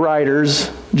the other writers,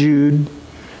 Jude,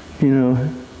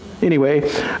 Anyway,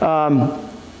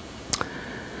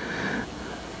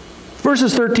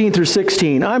 verses 13 through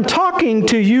 16. "I'm talking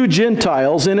to you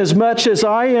Gentiles, inasmuch as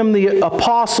I am the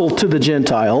apostle to the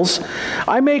Gentiles.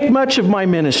 I make much of my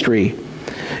ministry.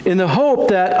 in the hope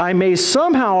that I may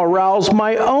somehow arouse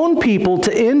my own people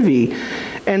to envy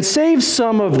and save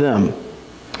some of them.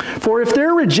 For if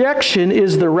their rejection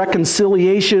is the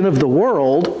reconciliation of the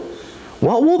world,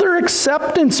 what will their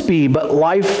acceptance be but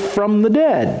life from the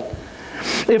dead?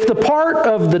 If the part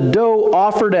of the dough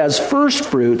offered as first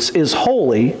fruits is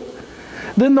holy,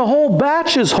 then the whole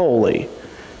batch is holy.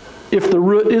 If the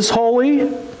root is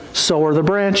holy, so are the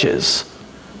branches.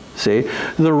 See,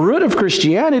 the root of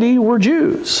Christianity were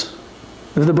Jews.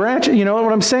 The branch, you know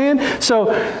what I'm saying? So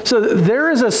there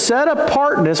is a set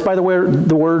apartness. By the way,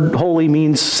 the word holy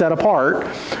means set apart.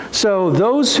 So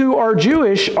those who are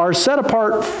Jewish are set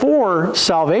apart for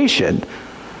salvation.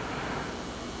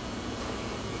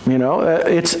 You know,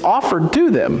 it's offered to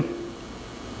them.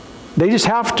 They just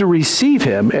have to receive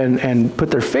him and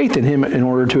put their faith in him in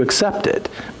order to accept it.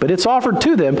 But it's offered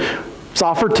to them. It's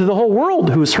offered to the whole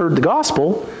world who has heard the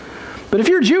gospel. But if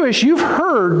you're Jewish, you've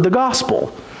heard the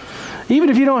gospel. Even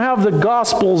if you don't have the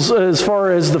Gospels as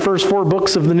far as the first 4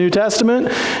 books of the New Testament,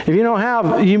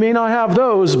 you may not have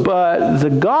those, but the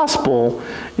gospel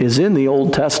is in the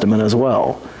Old Testament as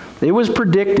well. It was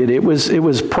predicted, it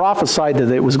was prophesied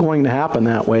that it was going to happen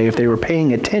that way. If they were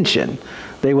paying attention,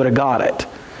 they would have got it.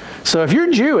 So if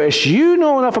you're Jewish, you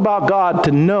know enough about God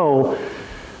to know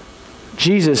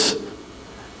Jesus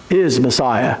is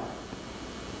Messiah.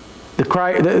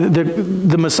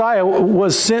 The Messiah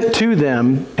was sent to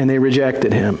them, and they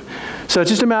rejected him. So it's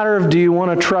just a matter of, do you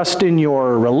want to trust in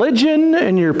your religion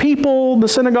and your people, the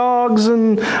synagogues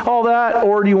and all that,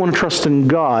 or do you want to trust in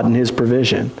God and his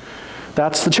provision?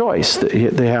 That's the choice that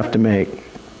they have to make.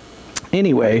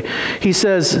 Anyway, he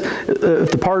says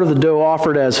if the part of the dough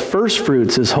offered as first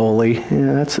fruits is holy.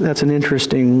 Yeah, that's an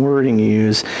interesting wording you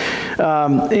use.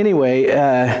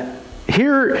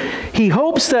 Here, he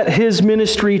hopes that his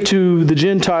ministry to the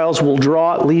Gentiles will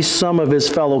draw at least some of his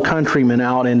fellow countrymen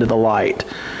out into the light.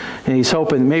 And he's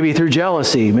hoping maybe through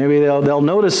jealousy, maybe they'll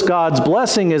notice God's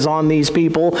blessing is on these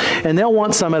people, and they'll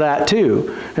want some of that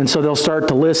too. And so they'll start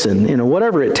to listen,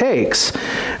 whatever it takes.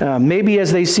 Maybe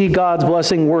as they see God's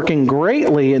blessing working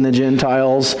greatly in the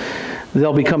Gentiles,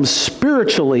 they'll become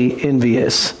spiritually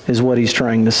envious, is what he's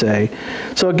trying to say.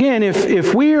 So again,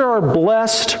 if we are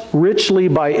blessed richly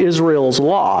by Israel's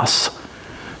loss,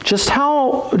 just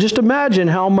imagine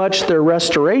how much their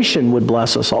restoration would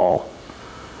bless us all.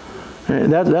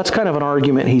 That's kind of an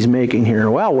argument he's making here.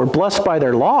 Well, we're blessed by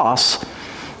their loss.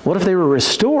 What if they were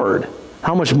restored?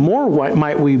 How much more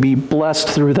might we be blessed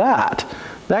through that?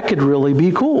 That could really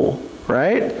be cool,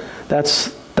 right?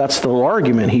 That's the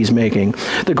argument he's making.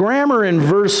 The grammar in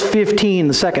verse 15,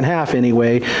 the second half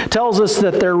anyway, tells us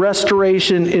that their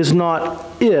restoration is not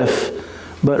if,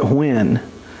 but when.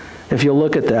 If you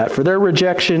look at that. For their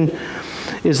rejection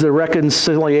is the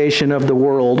reconciliation of the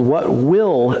world. What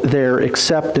will their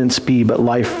acceptance be but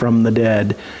life from the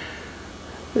dead?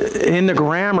 In the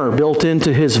grammar built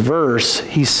into his verse,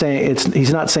 he's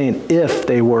not saying if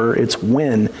they were, it's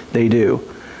when they do.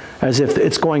 As if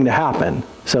it's going to happen.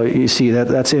 So you see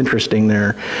that's interesting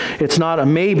there. It's not a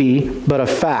maybe, but a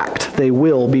fact. They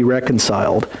will be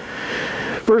reconciled.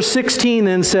 Verse 16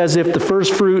 then says, if the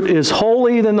first fruit is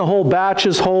holy, then the whole batch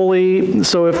is holy.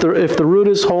 So if the root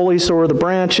is holy, so are the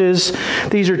branches.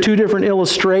 These are 2 different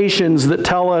illustrations that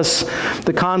tell us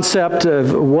the concept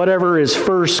of whatever is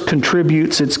first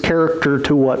contributes its character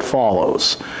to what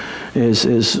follows. Is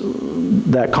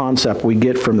that concept we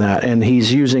get from that. And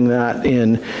he's using that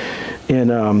in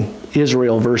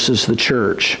Israel versus the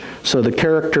church. So the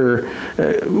character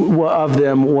of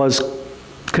them was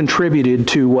contributed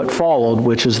to what followed,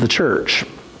 which is the church.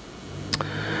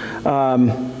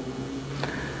 Let's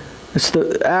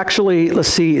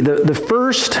see, the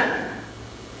first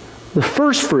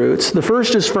fruits, the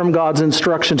first is from God's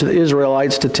instruction to the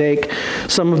Israelites to take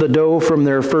some of the dough from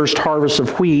their first harvest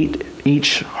of wheat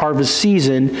each harvest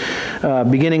season,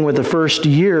 beginning with the first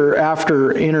year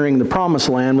after entering the promised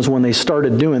land was when they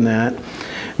started doing that.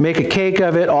 Make a cake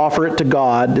of it, offer it to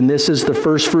God, and this is the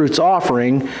first fruits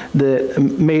offering that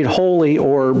made holy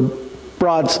or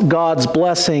brought God's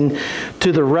blessing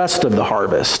to the rest of the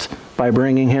harvest. By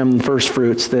bringing him first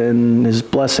fruits, then his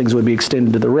blessings would be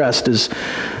extended to the rest, is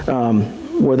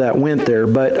where that went there.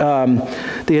 But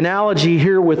the analogy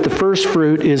here with the first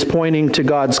fruit is pointing to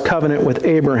God's covenant with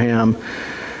Abraham.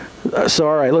 So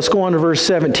all right, let's go on to verse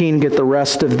 17, get the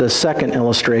rest of the second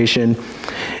illustration.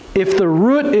 If the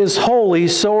root is holy,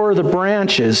 so are the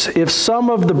branches. If some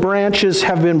of the branches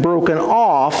have been broken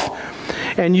off,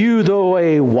 and you, though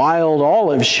a wild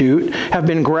olive shoot, have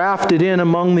been grafted in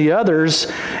among the others,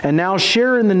 and now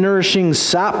share in the nourishing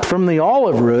sap from the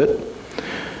olive root,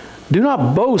 do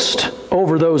not boast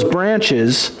over those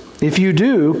branches, If you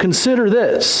do, consider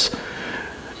this.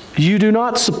 You do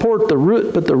not support the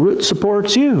root, but the root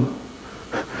supports you.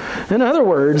 In other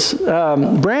words,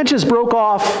 branches broke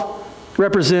off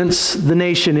represents the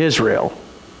nation Israel.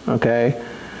 Okay?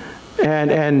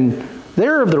 And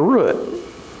they're of the root.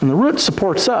 And the root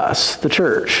supports us, the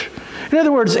church. In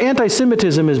other words,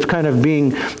 anti-Semitism is kind of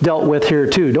being dealt with here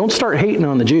too. Don't start hating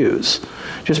on the Jews.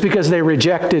 Just because they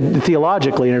rejected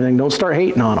theologically and everything, don't start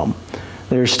hating on them.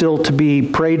 They're still to be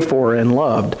prayed for and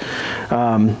loved.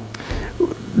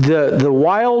 The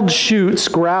wild shoots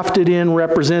grafted in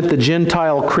represent the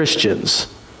Gentile Christians,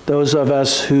 those of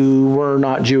us who were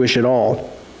not Jewish at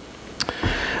all.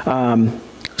 Grafted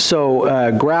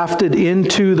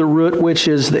into the root, which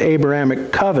is the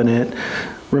Abrahamic covenant.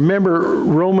 Remember,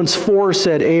 Romans 4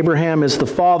 said Abraham is the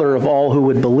father of all who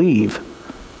would believe.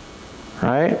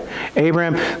 Right?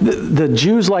 Abraham, the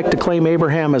Jews like to claim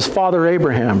Abraham as Father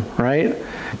Abraham, right?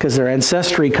 Because their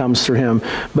ancestry comes through him.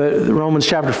 But Romans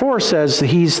chapter 4 says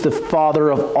he's the father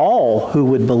of all who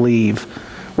would believe,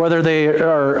 whether they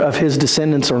are of his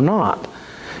descendants or not.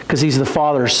 Because he's the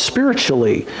father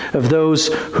spiritually of those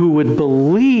who would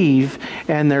believe,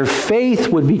 and their faith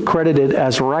would be credited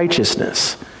as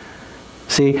righteousness.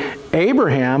 See,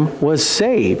 Abraham was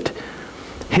saved.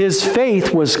 His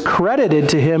faith was credited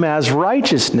to him as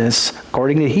righteousness,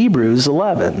 according to Hebrews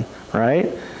 11, right?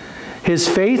 His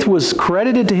faith was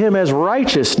credited to him as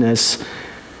righteousness.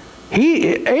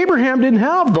 Abraham didn't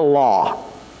have the law,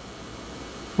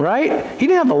 right? He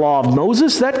didn't have the law of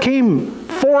Moses. That came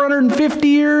 450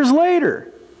 years later.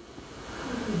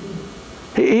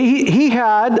 He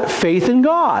had faith in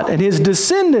God, and his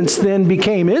descendants then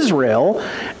became Israel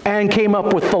and came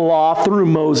up with the law through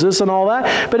Moses and all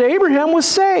that. But Abraham was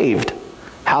saved.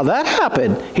 How that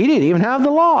happened? He didn't even have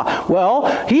the law.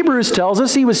 Well, Hebrews tells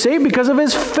us he was saved because of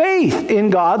his faith in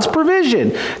God's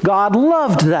provision. God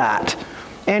loved that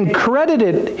and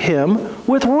credited him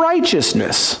with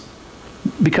righteousness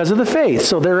because of the faith.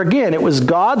 So there again, it was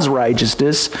God's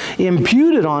righteousness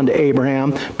imputed onto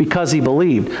Abraham because he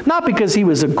believed. Not because he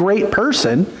was a great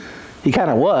person. He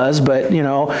kind of was, but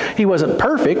he wasn't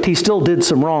perfect. He still did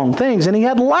some wrong things, and he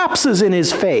had lapses in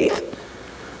his faith.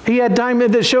 He had time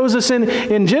that shows us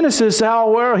in Genesis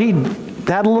how he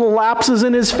had little lapses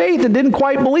in his faith and didn't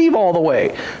quite believe all the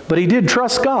way. But he did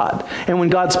trust God. And when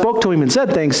God spoke to him and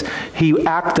said things, he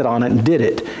acted on it and did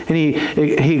it. And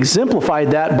he exemplified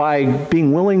that by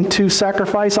being willing to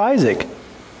sacrifice Isaac.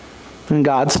 And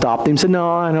God stopped him and said,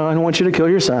 no, I don't want you to kill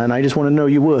your son. I just want to know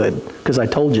you would, because I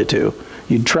told you to.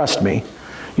 You'd trust me.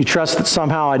 You trust that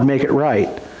somehow I'd make it right.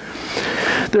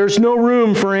 There's no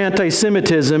room for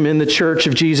anti-Semitism in the Church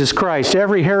of Jesus Christ.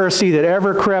 Every heresy that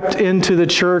ever crept into the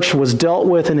church was dealt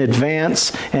with in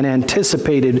advance and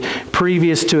anticipated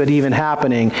previous to it even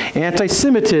happening.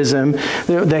 Anti-Semitism,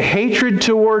 the hatred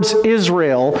towards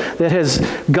Israel that has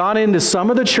gone into some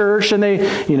of the church, and they,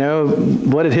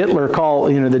 what did Hitler call,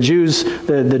 the Jews,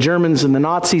 the Germans and the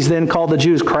Nazis then called the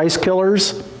Jews Christ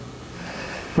killers?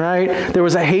 Right? There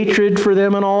was a hatred for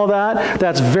them and all of that.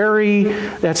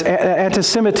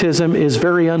 Anti-Semitism is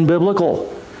very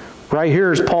unbiblical. Right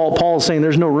here is Paul is saying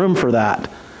there's no room for that.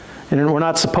 And we're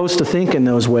not supposed to think in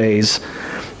those ways.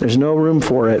 There's no room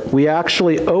for it. We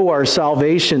actually owe our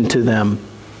salvation to them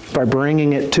by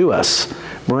bringing it to us,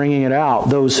 bringing it out.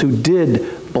 Those who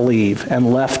did believe and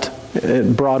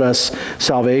brought us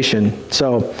salvation.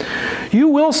 So, you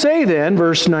will say then,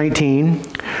 verse 19,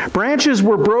 branches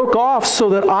were broke off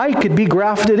so that I could be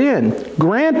grafted in.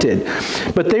 Granted.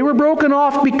 But they were broken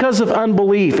off because of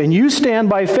unbelief. And you stand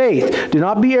by faith. Do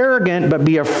not be arrogant, but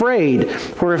be afraid.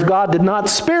 For if God did not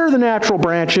spare the natural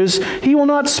branches, he will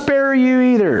not spare you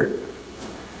either.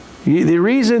 The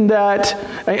reason that,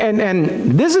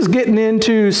 and this is getting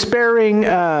into sparing in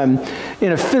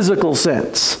a physical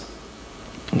sense.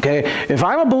 Okay? If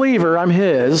I'm a believer, I'm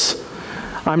his.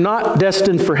 I'm not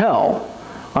destined for hell.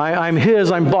 I'm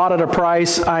his, I'm bought at a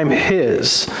price, I'm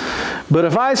his. But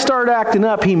if I start acting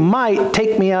up, he might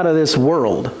take me out of this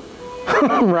world.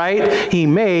 Right? He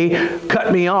may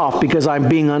cut me off because I'm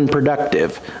being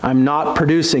unproductive. I'm not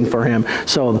producing for him.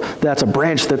 So that's a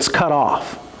branch that's cut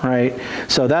off. Right?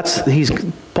 So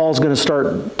Paul's going to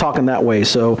start talking that way.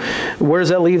 So where does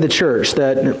that leave the church?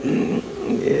 That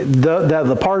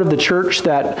the part of the church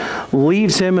that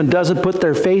leaves him and doesn't put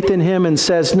their faith in him and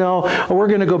says, no, we're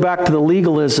going to go back to the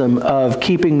legalism of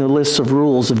keeping the lists of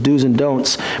rules of do's and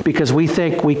don'ts because we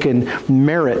think we can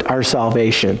merit our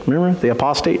salvation. Remember the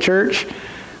apostate church?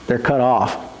 They're cut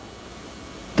off.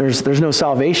 There's no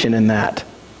salvation in that.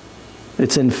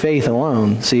 It's in faith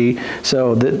alone. See,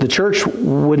 so the church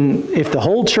wouldn't, if the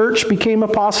whole church became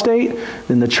apostate,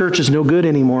 then the church is no good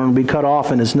anymore and will be cut off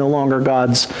and is no longer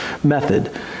God's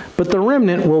method. But the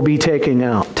remnant will be taken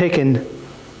up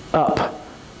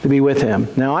to be with him.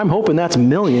 Now, I'm hoping that's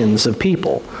millions of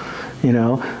people. You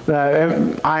know,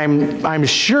 I'm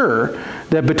sure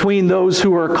that between those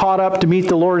who are caught up to meet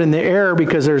the Lord in the air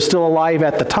because they're still alive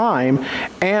at the time,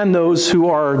 and those who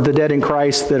are the dead in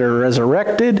Christ that are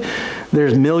resurrected,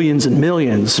 there's millions and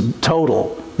millions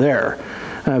total there,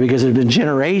 because there's been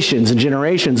generations and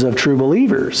generations of true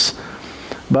believers.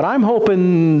 But I'm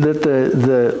hoping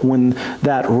that when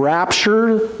that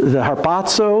rapture, the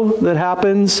harpazo that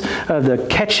happens, the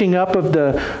catching up of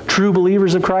the true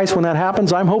believers of Christ, when that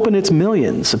happens, I'm hoping it's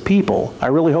millions of people. I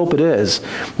really hope it is.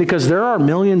 Because there are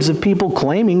millions of people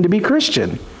claiming to be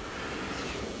Christian.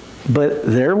 But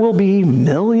there will be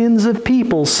millions of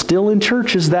people still in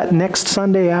churches that next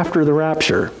Sunday after the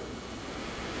rapture.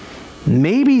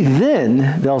 Maybe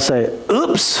then they'll say,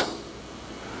 oops,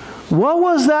 what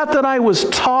was that I was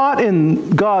taught in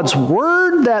God's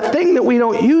Word? That thing that we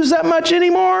don't use that much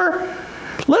anymore?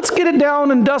 Let's get it down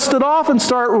and dust it off and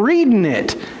start reading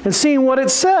it and seeing what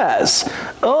it says.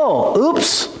 Oh,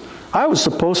 oops. I was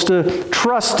supposed to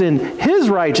trust in His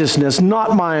righteousness,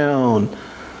 not my own.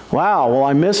 Wow, well,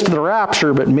 I missed the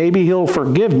rapture, but maybe He'll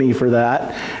forgive me for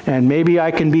that, and maybe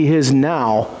I can be His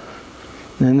now.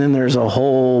 And then there's a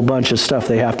whole bunch of stuff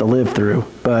they have to live through.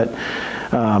 But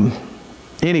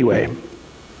anyway,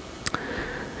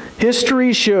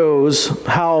 history shows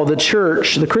how the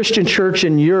church, the Christian church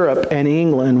in Europe and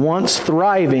England, once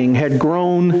thriving, had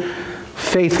grown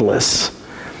faithless.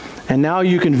 And now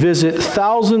you can visit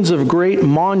thousands of great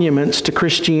monuments to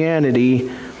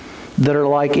Christianity that are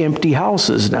like empty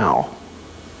houses now.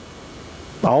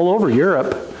 All over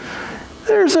Europe.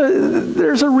 There's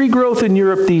a regrowth in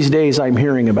Europe these days I'm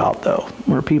hearing about, though,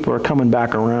 where people are coming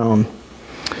back around.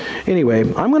 Anyway,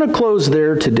 I'm going to close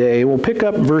there today. We'll pick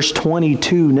up verse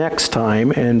 22 next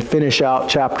time and finish out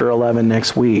chapter 11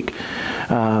 next week.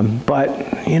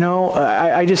 But, you know,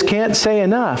 I just can't say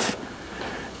enough.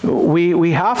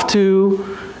 We have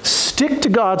to stick to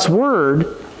God's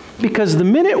Word, because the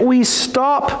minute we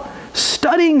stop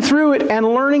studying through it and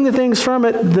learning the things from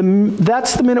it,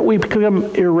 that's the minute we become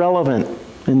irrelevant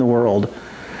in the world.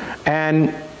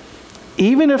 And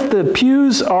even if the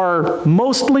pews are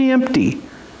mostly empty,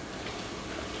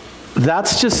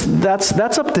 that's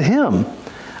up to Him.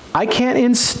 I can't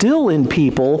instill in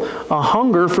people a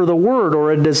hunger for the Word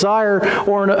or a desire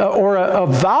or a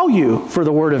value for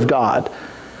the Word of God.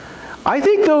 I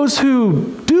think those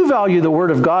who do value the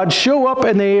Word of God show up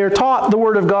and they are taught the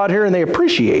Word of God here and they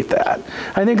appreciate that.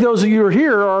 I think those of you who are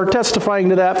here are testifying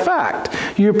to that fact.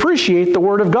 You appreciate the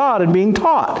Word of God and being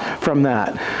taught from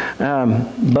that.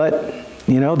 But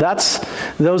you know, that's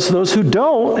those who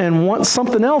don't and want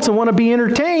something else and want to be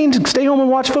entertained, stay home and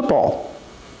watch football.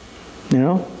 You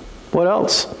know, what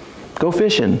else? Go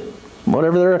fishing.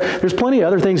 Whatever there's plenty of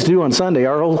other things to do on Sunday.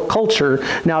 Our whole culture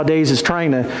nowadays is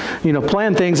trying to, you know,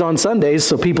 plan things on Sundays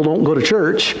so people don't go to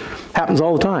church. Happens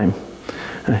all the time.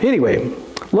 Anyway,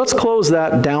 let's close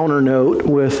that downer note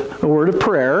with a word of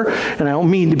prayer. And I don't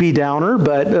mean to be downer,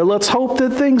 but let's hope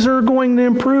that things are going to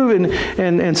improve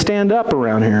and stand up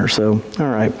around here. So, all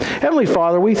right. Heavenly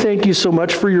Father, we thank you so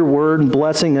much for your word and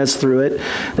blessing us through it,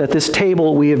 that this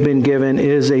table we have been given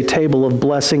is a table of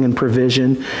blessing and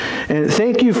provision. And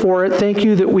thank you for it. Thank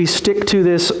you that we stick to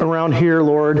this around here,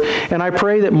 Lord. And I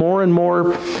pray that more and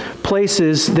more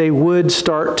places they would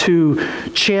start to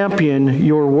champion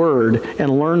your word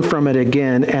and learn from it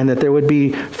again, and that there would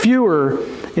be fewer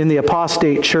in the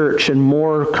apostate church and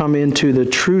more come into the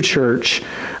true church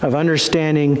of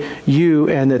understanding you,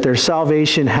 and that their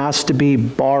salvation has to be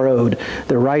borrowed.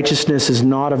 Their righteousness is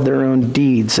not of their own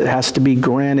deeds. It has to be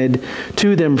granted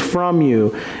to them from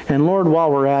you. And Lord,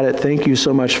 while we're at it, thank you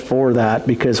so much for that,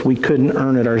 because we couldn't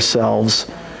earn it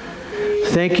ourselves.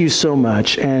 Thank you so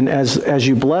much. And as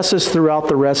you bless us throughout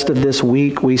the rest of this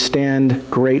week, we stand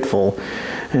grateful.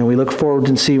 And we look forward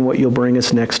to seeing what you'll bring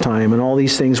us next time. And all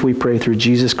these things we pray through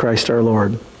Jesus Christ our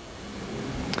Lord.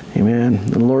 Amen. And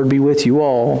the Lord be with you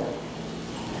all.